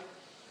spies,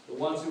 the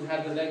ones who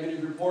had the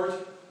negative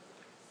report,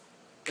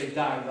 they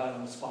died right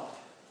on the spot.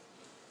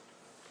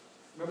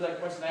 Remember that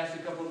question I asked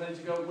you a couple of minutes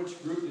ago?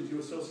 Which group did you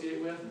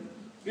associate with?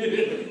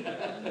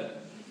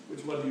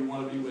 Which one do you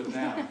want to be with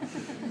now?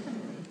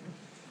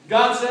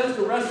 God says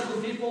the rest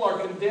of the people are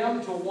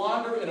condemned to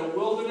wander in a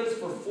wilderness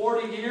for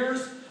 40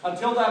 years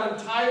until that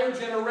entire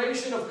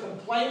generation of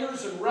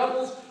complainers and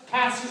rebels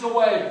passes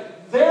away.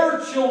 Their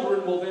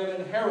children will then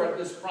inherit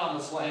this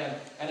promised land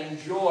and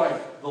enjoy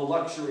the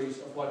luxuries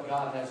of what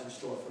God has in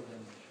store for them.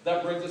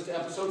 That brings us to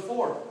episode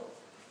 4.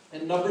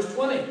 In Numbers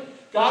 20,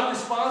 God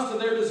responds to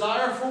their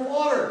desire for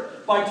water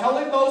by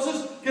telling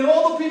Moses, get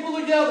all the people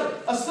together,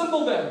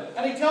 assemble them.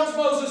 And he tells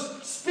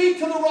Moses, speak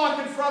to the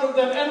rock in front of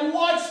them and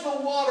watch the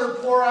water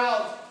pour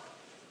out.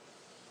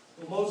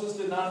 Well, Moses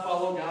did not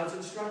follow God's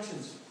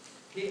instructions.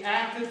 He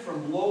acted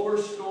from lower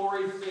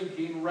story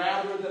thinking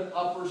rather than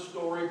upper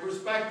story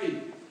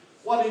perspective.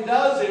 What he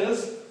does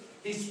is,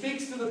 he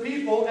speaks to the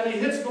people and he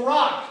hits the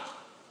rock.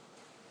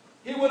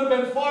 It would have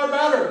been far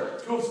better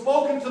to have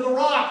spoken to the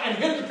rock and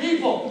hit the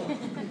people.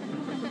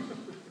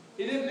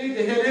 He didn't need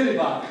to hit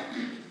anybody.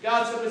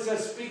 God simply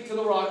says, speak to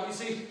the rock. You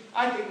see,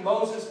 I think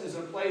Moses is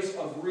in a place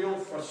of real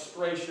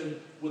frustration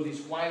with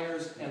these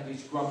whiners and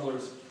these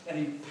grumblers, and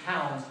he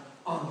pounds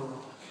on the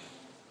rock.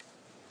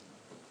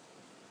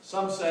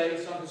 Some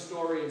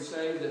historians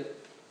say that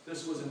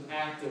this was an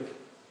act of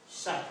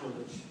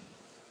sacrilege,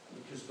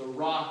 because the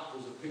rock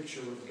was a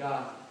picture of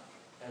God.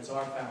 as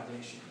our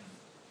foundation.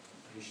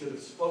 You should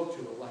have spoke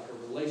to it like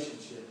a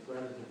relationship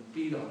rather than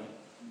beat on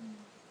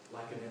it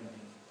like an enemy.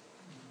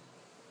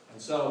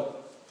 And so,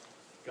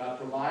 God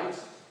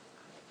provides.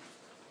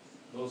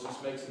 Moses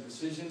makes a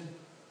decision.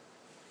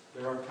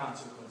 There are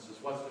consequences.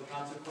 What's the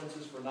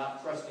consequences for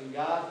not trusting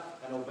God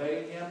and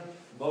obeying Him?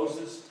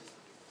 Moses,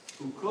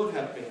 who could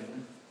have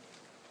been,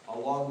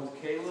 along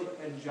with Caleb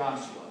and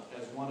Joshua,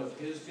 as one of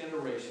his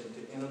generation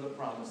to enter the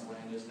promised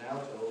land, is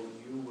now told,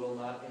 you will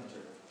not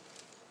enter.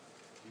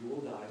 You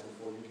will die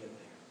before you get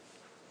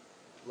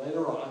there.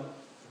 Later on,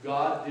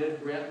 God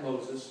did grant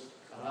Moses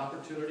an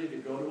opportunity to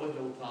go to a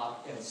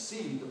hilltop and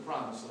see the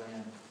promised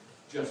land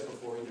just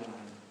before he died.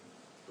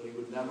 But he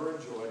would never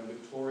enjoy the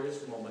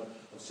victorious moment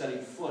of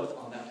setting foot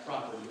on that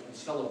property and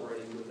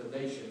celebrating with the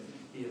nation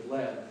he had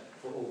led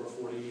for over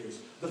 40 years.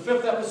 The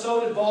fifth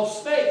episode involves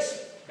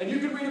snakes. And you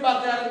can read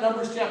about that in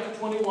Numbers chapter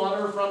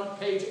 21 or from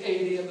page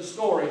 80 in the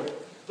story.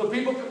 The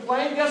people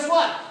complained, guess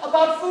what?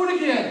 About food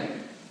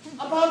again.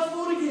 About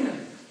food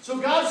again. So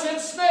God sent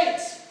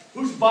snakes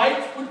whose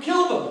bite would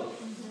kill them.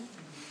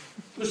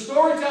 The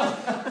story tells,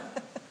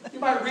 you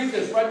might read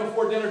this right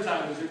before dinner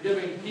time as you're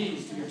giving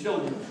peas to your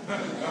children.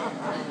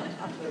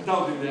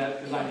 Don't do that,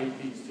 because I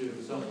hate peas too.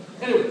 So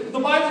anyway, the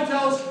Bible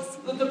tells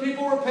that the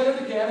people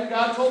repented again, and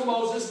God told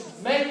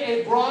Moses, make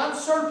a bronze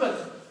serpent,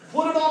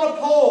 put it on a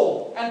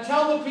pole, and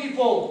tell the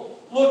people,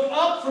 look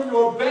up from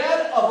your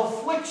bed of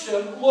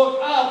affliction, look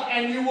up,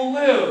 and you will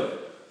live.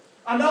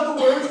 In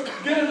other words,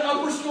 get an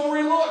upper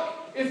story look.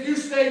 If you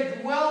stay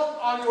dwell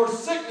on your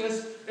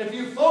sickness, if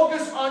you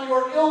focus on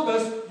your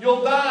illness,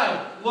 you'll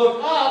die.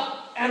 Look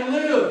up and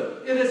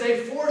live. It is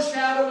a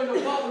foreshadowing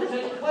of what will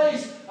take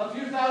place a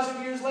few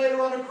thousand years later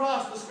on a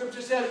cross. The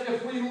scripture says,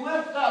 if we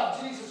lift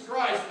up Jesus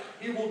Christ,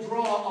 He will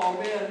draw all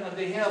men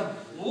unto Him.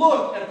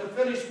 Look at the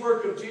finished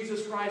work of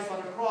Jesus Christ on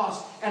the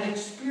cross and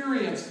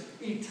experience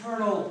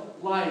eternal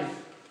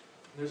life.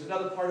 There's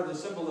another part of the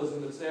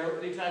symbolism that's there.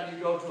 Anytime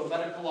you go to a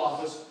medical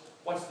office,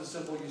 what's the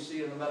symbol you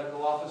see in the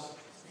medical office?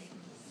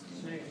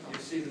 Snake. You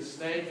see the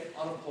snake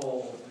on a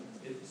pole.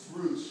 Its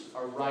roots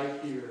are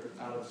right here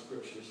out of the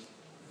scriptures.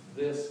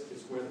 This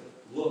is where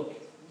look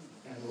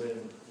and live.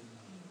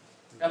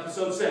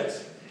 Episode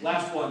 6,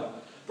 last one.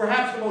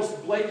 Perhaps the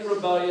most blatant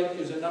rebellion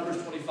is in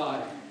Numbers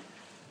 25.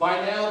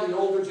 By now, the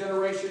older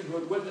generation who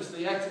had witnessed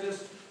the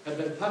Exodus had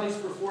been punished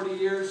for 40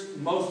 years.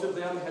 Most of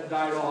them had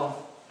died off.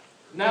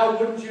 Now,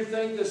 wouldn't you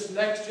think this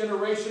next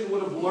generation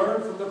would have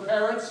learned from their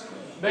parents?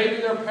 Maybe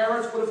their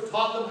parents would have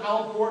taught them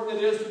how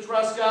important it is to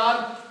trust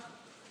God?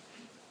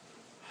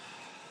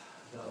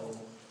 No.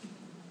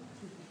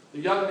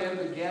 The young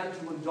men began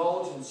to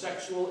indulge in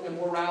sexual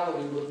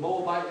immorality with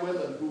Moabite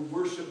women who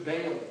worshiped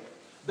Baal.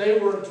 They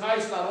were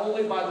enticed not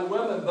only by the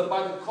women, but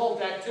by the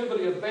cult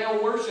activity of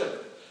Baal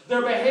worship.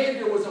 Their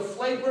behavior was a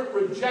flagrant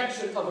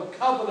rejection of a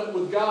covenant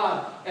with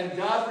God, and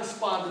God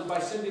responded by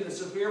sending a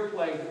severe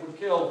plague that would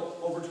kill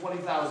over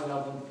 20,000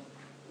 of them,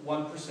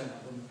 1% of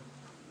them.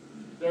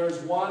 There is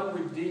one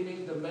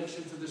redeeming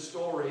dimension to the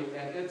story,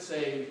 and it's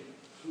a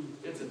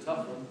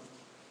tough one.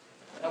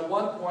 At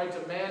one point,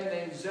 a man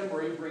named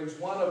Zimri brings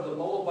one of the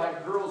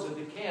Moabite girls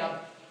into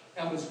camp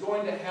and was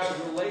going to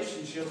have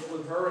relationships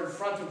with her in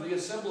front of the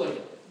assembly.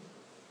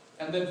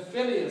 And then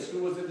Phinehas,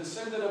 who was a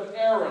descendant of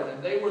Aaron,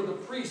 and they were the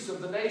priests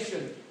of the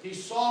nation, he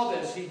saw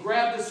this. He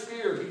grabbed a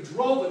spear. He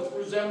drove it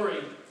through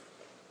Zimri.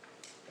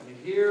 And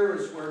here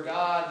is where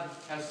God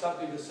has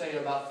something to say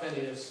about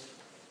Phinehas.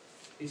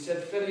 He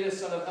said, Phinehas,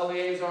 son of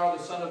Eleazar,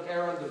 the son of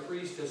Aaron, the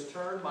priest, has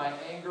turned my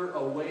anger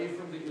away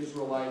from the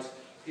Israelites.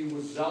 He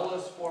was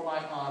zealous for my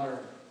honor.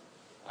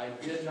 I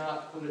did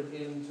not put an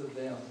end to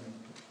them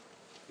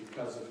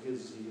because of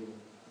his zeal.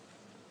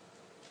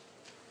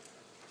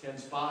 10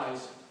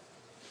 spies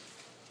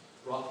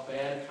brought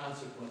bad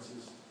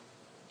consequences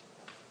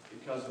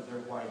because of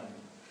their whining.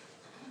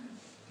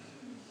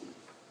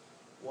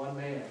 One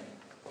man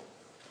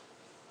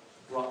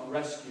brought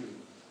rescue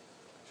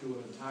to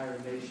an entire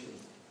nation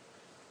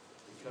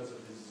because of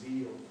his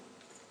zeal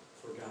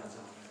for God's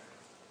honor.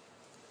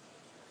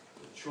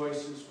 The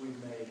choices we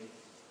make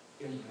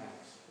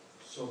impact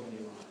so many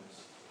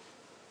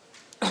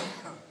lives.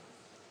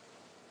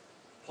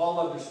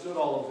 Paul understood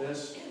all of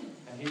this,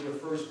 and he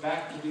refers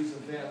back to these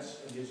events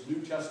in his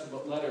New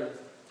Testament letter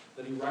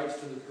that he writes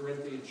to the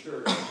Corinthian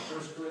church. In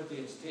 1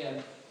 Corinthians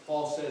 10,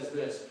 Paul says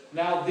this,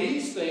 now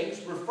these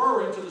things,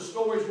 referring to the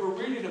stories we're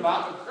reading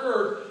about,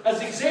 occurred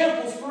as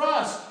examples for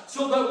us,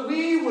 so that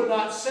we would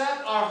not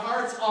set our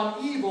hearts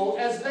on evil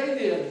as they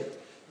did.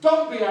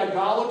 Don't be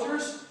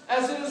idolaters.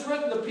 As it is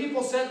written, the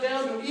people sat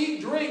down to eat,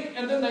 drink,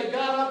 and then they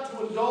got up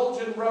to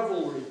indulge in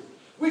revelry.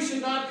 We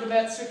should not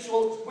commit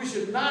sexual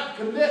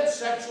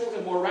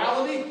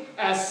immorality,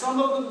 as some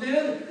of them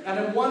did, and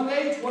in one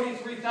day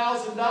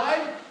 23,000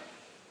 died.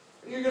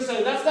 You're going to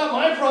say, that's not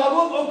my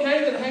problem.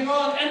 Okay, then hang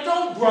on, and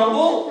don't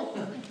grumble.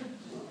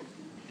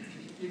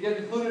 You get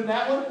included in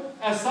that one?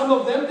 As some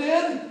of them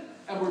did,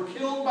 and were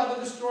killed by the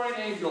destroying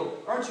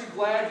angel. Aren't you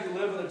glad you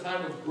live in a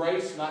time of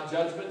grace, not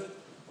judgment?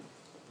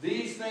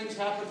 These things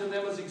happen to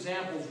them as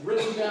examples,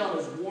 written down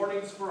as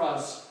warnings for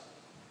us.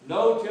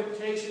 No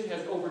temptation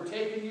has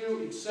overtaken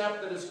you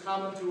except that is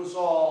common to us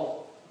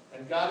all.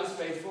 And God is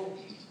faithful.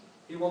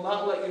 He will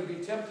not let you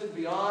be tempted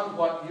beyond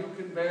what you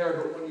can bear,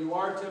 but when you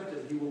are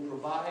tempted, He will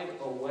provide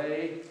a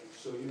way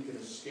so you can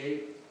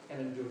escape and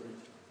endure it.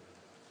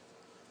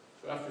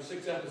 So after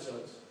 6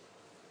 episodes,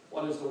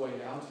 what is the way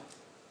out?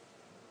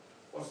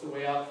 What's the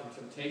way out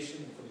from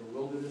temptation, from the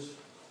wilderness?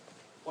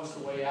 What's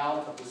the way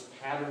out of this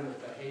pattern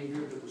of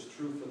behavior that was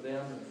true for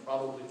them and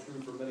probably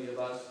true for many of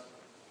us?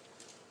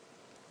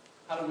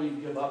 How do we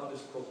give up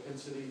this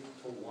propensity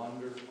to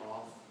wander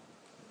off?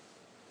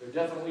 There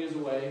definitely is a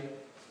way.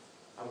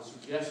 I would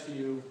suggest to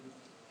you,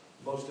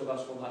 most of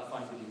us will not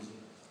find it easy.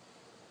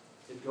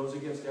 It goes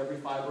against every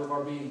fiber of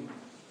our being.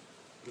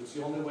 But it's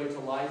the only way to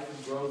life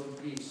and growth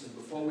and peace. And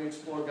before we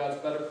explore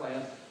God's better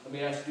plan, let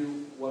me ask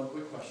you one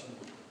quick question.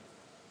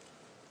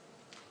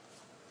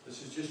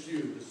 This is just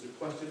you. This is a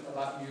question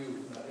about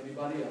you, not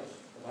anybody else.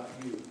 About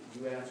you.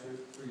 You answer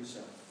it for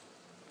yourself.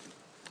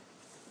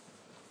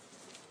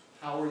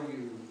 How are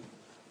you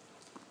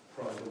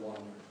prone to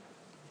wander?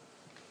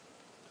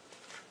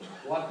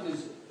 What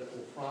is it that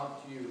will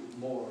prompt you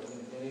more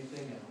than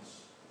anything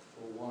else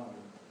to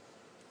wander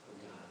from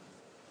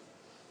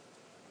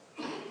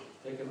God?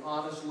 Take an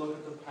honest look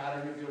at the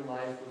pattern of your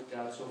life with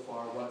God so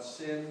far. What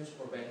sins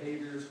or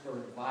behaviors or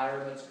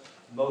environments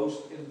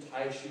most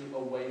entice you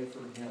away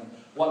from Him?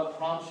 What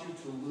prompts you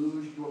to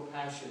lose your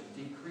passion,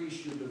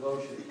 decrease your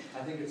devotion?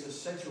 I think it's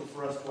essential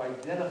for us to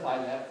identify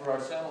that for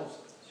ourselves.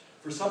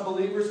 For some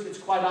believers, it's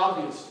quite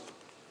obvious.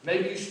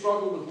 Maybe you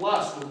struggle with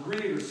lust or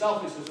greed or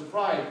selfishness or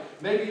pride.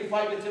 Maybe you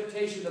fight the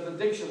temptation of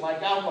addiction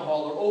like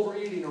alcohol or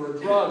overeating or a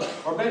drug.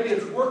 Or maybe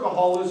it's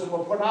workaholism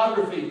or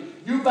pornography.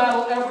 You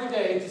battle every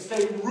day to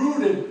stay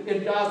rooted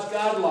in God's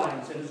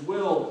guidelines and His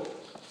will.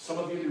 Some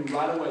of you do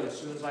right away as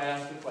soon as I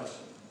ask the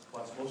question.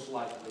 What's most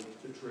likely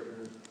to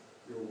trigger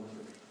your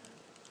wonder?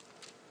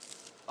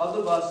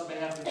 Others of us may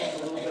have to think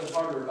a little bit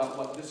harder about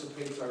what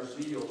dissipates our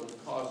zeal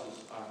and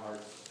causes our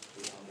hearts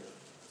to wander.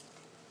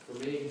 For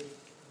me,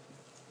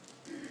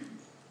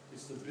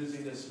 it's the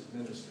busyness of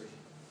ministry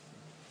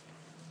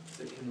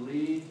that can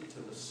lead to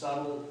the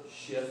subtle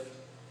shift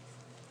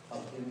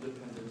of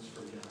independence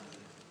from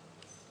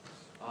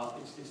God.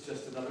 It's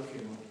just another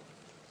funeral.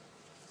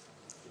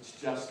 It's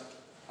just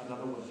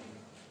another wedding.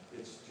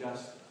 It's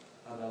just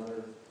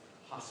another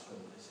hospital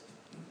visit.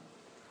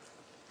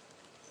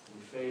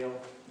 We fail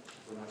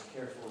if we're not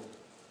careful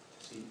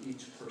to see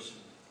each person,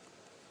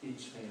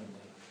 each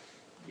family,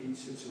 each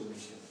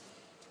situation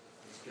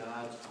as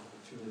God's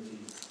opportunity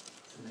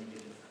to make a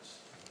difference.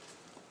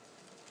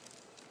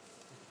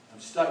 I'm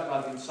struck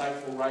by the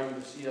insightful writing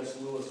of C.S.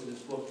 Lewis in his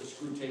book, The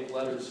Screwtape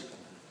Letters.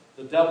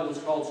 The devil is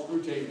called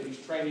Screwtape, and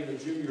he's training a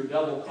junior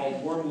devil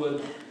called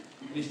Wormwood.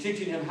 And he's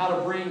teaching him how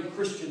to bring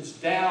Christians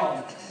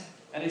down.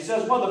 And he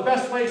says one of the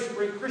best ways to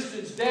bring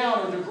Christians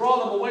down or to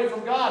draw them away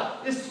from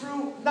God is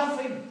through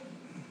nothing.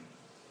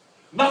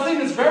 Nothing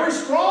is very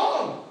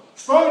strong.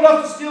 Strong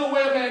enough to steal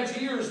away a man's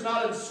years,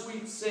 not in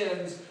sweet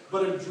sins,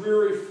 but in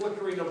dreary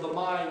flickering of the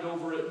mind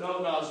over it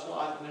knows not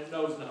what and it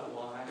knows not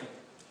why.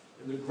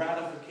 And the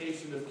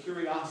gratification of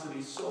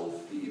curiosity so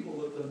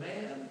feeble that the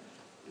man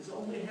is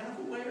only half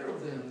aware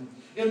of them.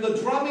 In the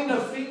drumming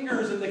of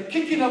fingers and the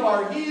kicking of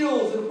our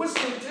heels and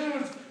whistling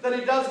tunes that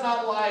he does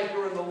not like,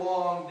 or in the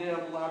long,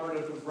 dim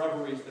labyrinth of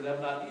reveries that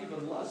have not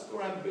even lust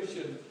or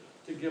ambition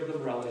to give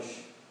them relish,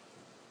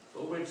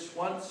 for which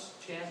once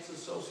chance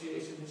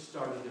association has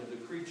started him, the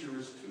creature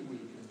is too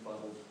weak and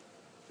fuddled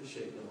to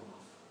shake them off.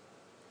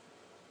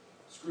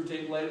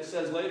 Screwtape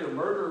says later,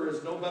 murder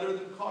is no better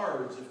than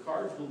cards, if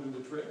cards will do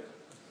the trick.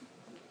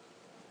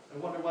 I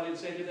wonder what he'd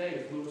say today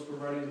if Lewis were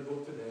writing the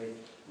book today.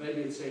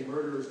 Maybe he'd say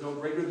murder is no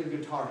greater than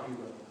Guitar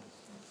Hero,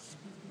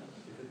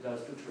 if it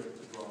does the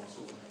trick to draw us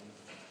away.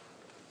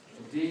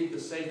 Indeed, the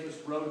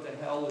safest road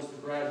to hell is the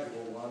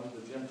gradual one,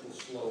 the gentle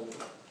slope,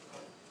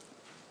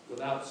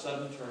 without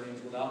sudden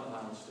turnings, without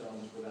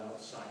milestones,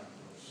 without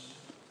signposts.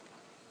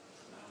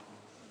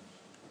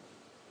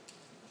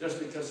 Just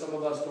because some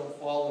of us don't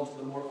fall into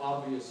the more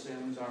obvious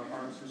sins, our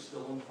hearts are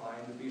still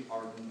inclined to be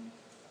hardened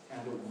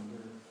and to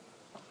wonder.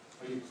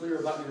 Are you clear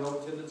about your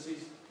own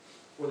tendencies,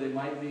 where they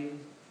might be?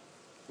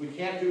 We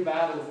can't do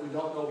battle if we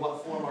don't know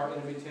what form our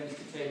enemy tends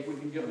to take. We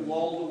can get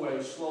lulled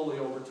away slowly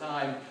over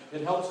time.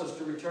 It helps us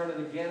to return it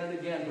again and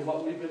again to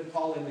what we've been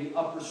calling the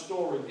upper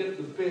story. Get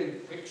the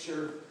big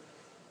picture.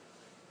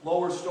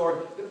 Lower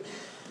story.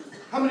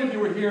 How many of you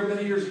were here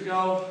many years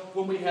ago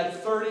when we had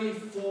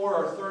 34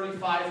 or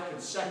 35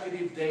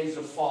 consecutive days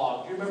of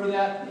fog? Do you remember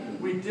that?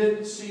 We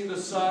didn't see the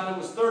sun. It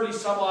was 30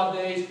 some odd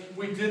days.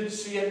 We didn't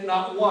see it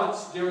not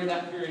once during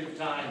that period of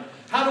time.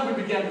 How did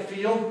we begin to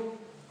feel?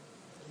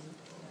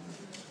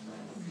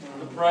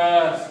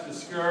 Depressed,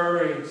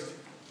 discouraged.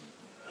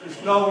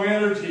 There's no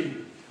energy.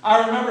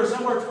 I remember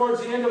somewhere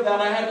towards the end of that,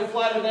 I had to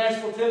fly to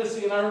Nashville,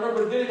 Tennessee, and I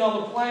remember getting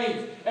on the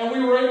plane, and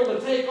we were able to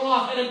take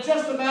off, and in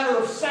just a matter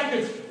of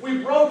seconds, we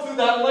broke through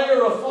that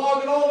layer of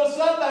fog, and all of a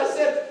sudden I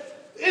said,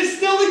 it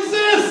still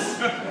exists!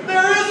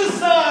 There is a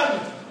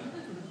sun!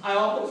 I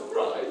almost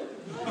cried.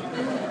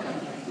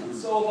 It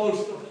was so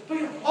emotional.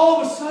 But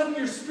all of a sudden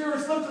your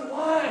spirit's lifted.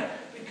 Why?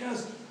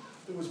 Because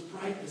there was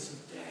brightness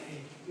of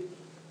day.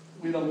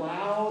 We'd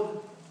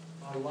allowed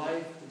our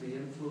life to be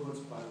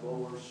influenced by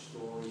lower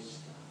story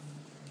stuff.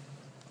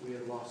 We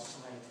had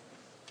lost sight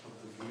of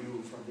the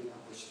view from the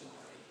upper story.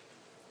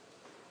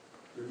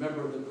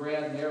 Remember, the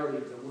grand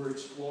narrative that we're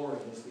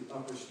exploring is the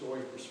upper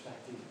story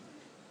perspective.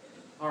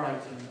 All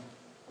right, Tim.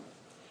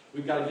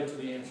 We've got to get to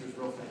the answers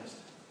real fast.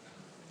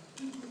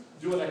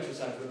 Do an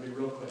exercise with me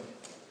real quick.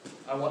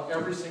 I want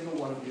every single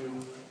one of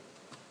you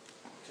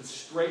to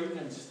straighten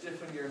and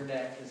stiffen your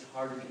neck as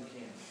hard as you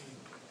can.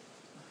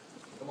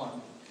 Come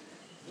on.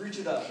 Reach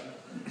it up.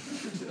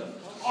 Reach it up.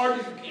 As hard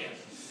as you can.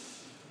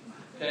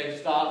 Okay,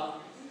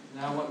 stop.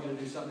 Now I want you to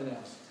do something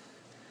else.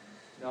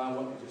 Now I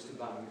want you just to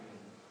bow your head.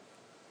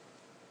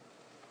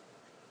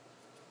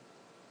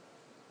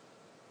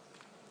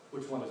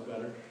 Which one is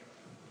better?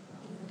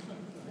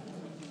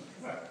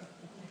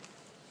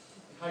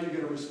 How are you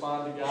going to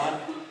respond to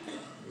God?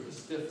 With a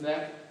stiff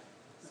neck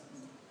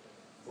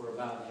or a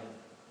bowed head?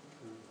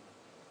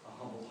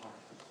 A humble heart.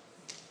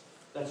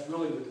 That's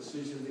really the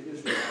decision the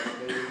Israelites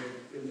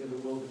made in the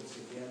wilderness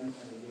again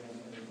and again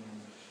and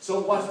again.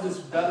 So what's this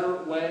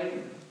better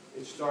way?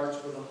 It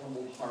starts with a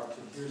humble heart,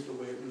 and here's the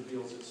way it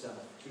reveals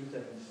itself. Two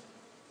things.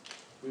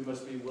 We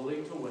must be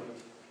willing to wait,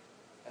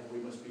 and we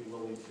must be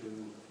willing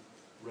to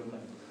remember.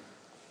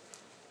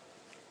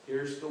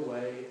 Here's the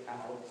way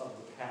out of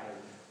the pattern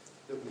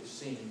that we've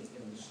seen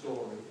in the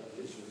story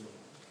of Israel.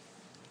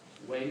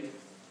 Wait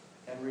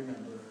and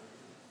remember.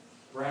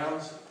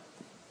 Browns,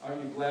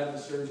 aren't you glad the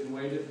surgeon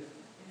waited?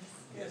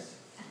 Yes.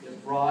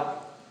 It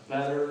brought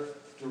better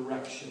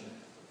direction.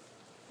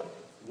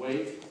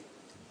 Wait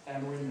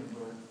and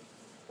remember.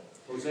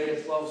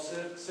 Hosea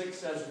 12:6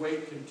 says,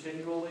 wait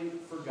continually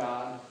for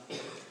God.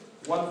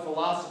 One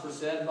philosopher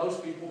said,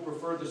 most people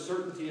prefer the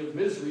certainty of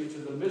misery to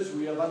the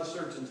misery of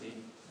uncertainty.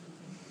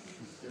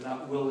 They're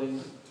not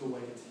willing to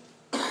wait.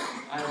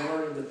 I'm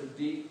learning that the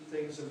deep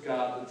things of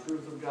God, the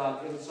truth of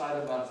God inside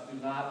of us do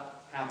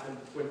not happen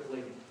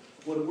quickly.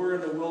 When we're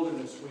in the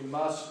wilderness, we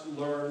must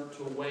learn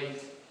to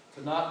wait,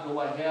 to not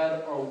go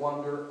ahead or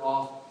wander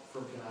off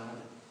from God.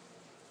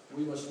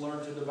 We must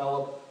learn to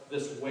develop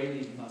this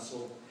waiting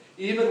muscle.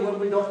 Even when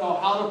we don't know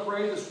how to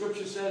pray, the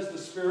Scripture says the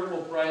Spirit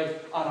will pray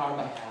on our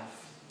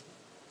behalf.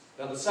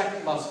 Now the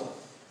second muscle,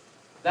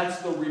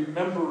 that's the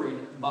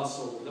remembering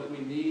muscle that we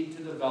need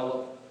to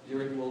develop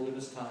during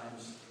wilderness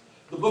times.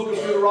 The book of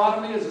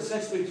Deuteronomy is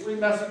essentially 3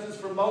 messages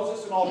from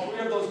Moses, and all 3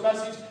 of those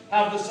messages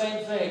have the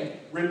same thing.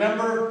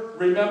 Remember,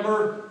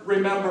 remember,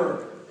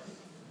 remember.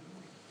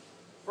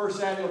 1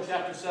 Samuel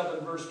chapter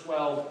 7, verse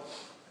 12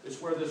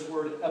 is where this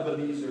word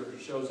Ebenezer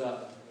shows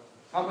up.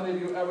 How many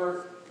of you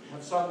ever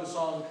have sung the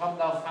song, Come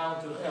Thou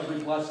Fount of Every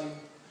Blessing?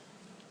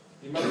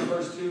 You remember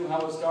verse 2,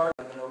 how it started?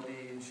 An OD,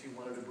 and she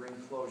wanted to bring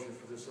closure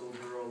for this little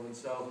girl. And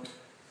so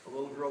a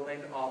little girl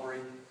named Aubrey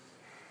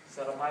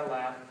sat on my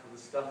lap with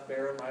a stuffed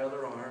bear in my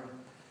other arm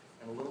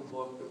and a little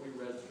book that we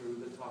read through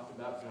that talked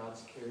about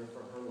God's care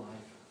for her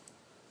life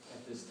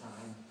at this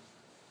time.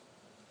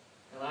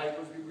 And I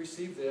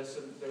received this,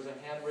 and there's a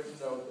handwritten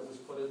note that was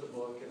put in the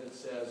book, and it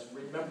says,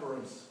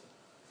 Remembrance,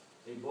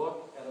 a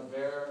book and a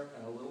bear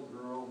and a little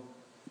girl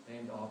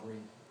named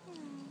Aubrey.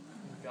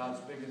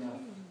 God's big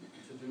enough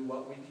to do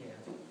what we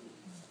can.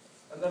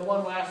 And then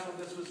one last one,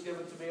 this was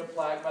given to me, a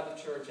plaque by the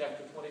church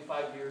after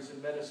 25 years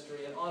in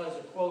ministry, and on is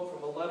a quote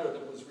from a letter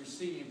that was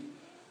received.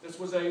 This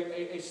was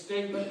a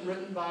statement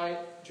written by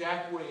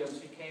Jack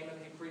Williams. He came and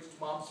he preached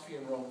Mom's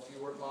funeral. If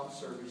you were at Mom's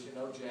service, you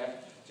know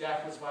Jack.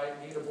 Jack was my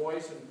Nina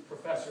Boyce and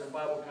professor in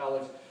Bible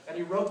college. And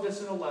he wrote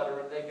this in a letter,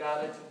 and they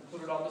got it and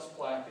put it on this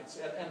plaque.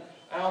 And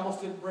I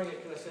almost didn't bring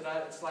it because I said,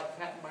 it's like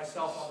patting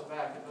myself on the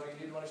back. And no, you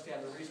need to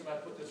understand, the reason I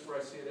put this where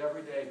I see it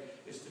every day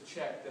is to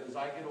check that as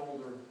I get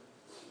older,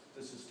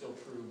 this is still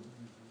true.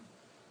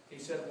 He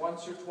said,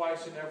 once or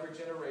twice in every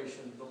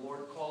generation, the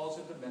Lord calls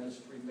into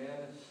ministry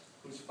men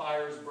whose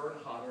fires burn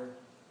hotter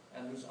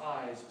and whose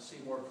eyes see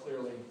more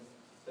clearly.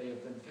 They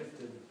have been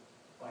gifted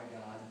by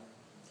God.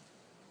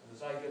 And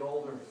as I get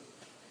older,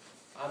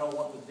 I don't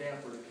want the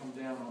damper to come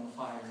down on the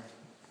fire.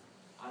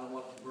 I don't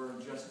want it to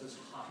burn just as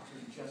hot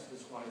and just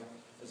as white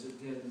as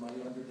it did in my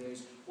younger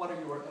days. What are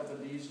your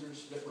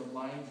Ebenezers that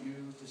remind you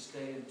to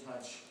stay in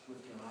touch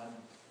with God?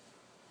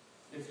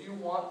 If you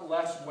want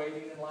less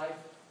waiting in life,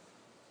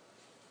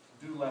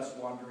 do less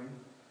wandering.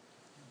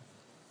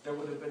 There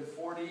would have been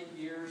 40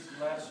 years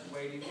less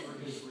waiting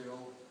for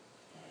Israel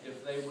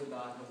if they would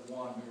not have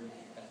wandered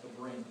at the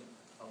brink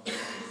of the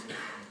promised land.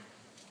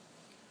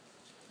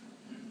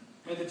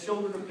 May the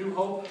children of New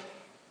Hope,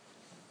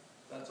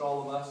 that's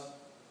all of us,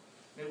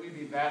 may we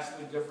be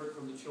vastly different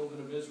from the children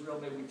of Israel.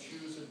 May we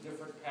choose a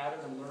different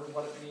pattern and learn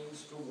what it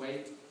means to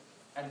wait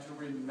and to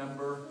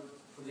remember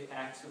for the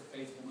acts of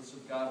faithfulness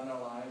of God in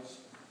our lives.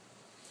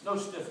 No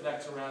stiff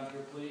necks around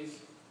here, please.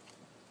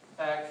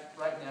 In fact,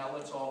 right now,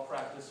 let's all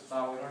practice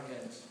bowing our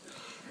heads.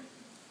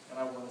 And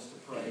I want us to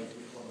pray as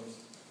we close.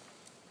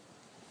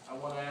 I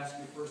want to ask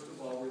you, first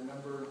of all,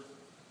 remember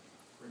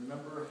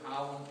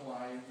how and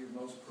why you're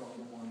most prone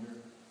to wander.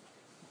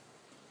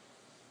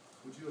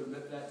 Would you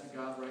admit that to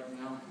God right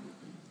now?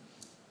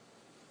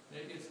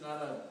 Maybe it's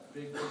not a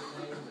big thing,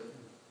 but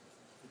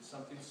it's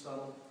something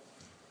subtle,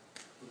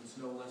 but it's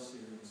no less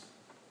serious.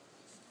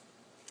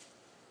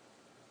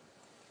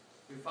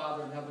 Dear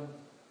Father in heaven,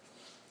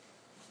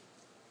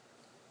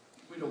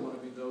 we don't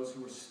want to be those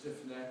who are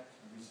stiff-necked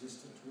and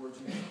resistant towards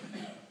you.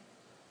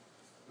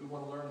 We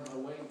want to learn how to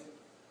wait.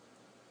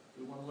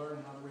 We want to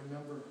learn how to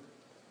remember.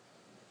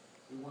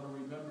 We want to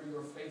remember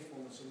your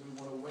faithfulness, and we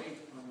want to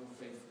wait on your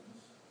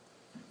faithfulness.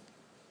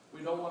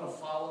 We don't want to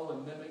follow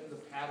and mimic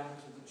the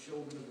patterns of the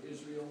children of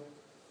Israel.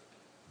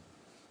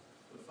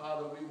 But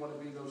Father, we want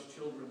to be those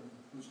children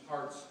whose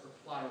hearts are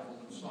pliable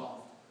and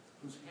soft,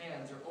 whose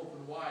hands are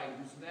open wide,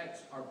 whose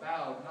necks are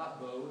bowed, not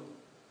bowed,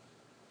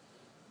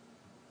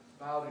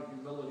 bowed in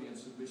humility and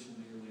submission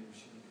to your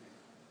leadership.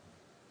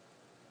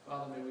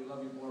 Father, may we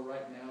love you more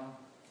right now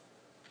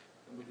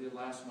than we did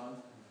last month.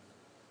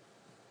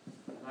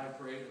 And I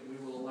pray that we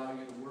will allow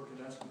you to work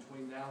in us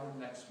between now and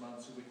next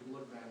month so we can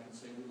look back and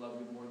say we love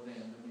you more then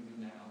than we do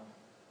now.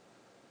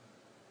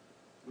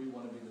 We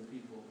want to be the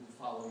people who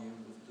follow you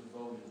with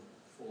devoted,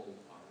 full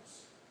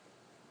hearts.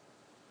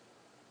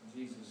 In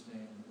Jesus'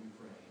 name we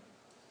pray.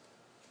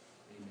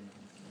 Amen.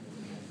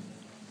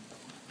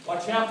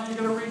 What chapter are you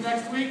going to read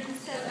next week?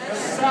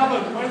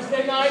 7.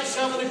 Wednesday night,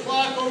 7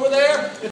 o'clock over there.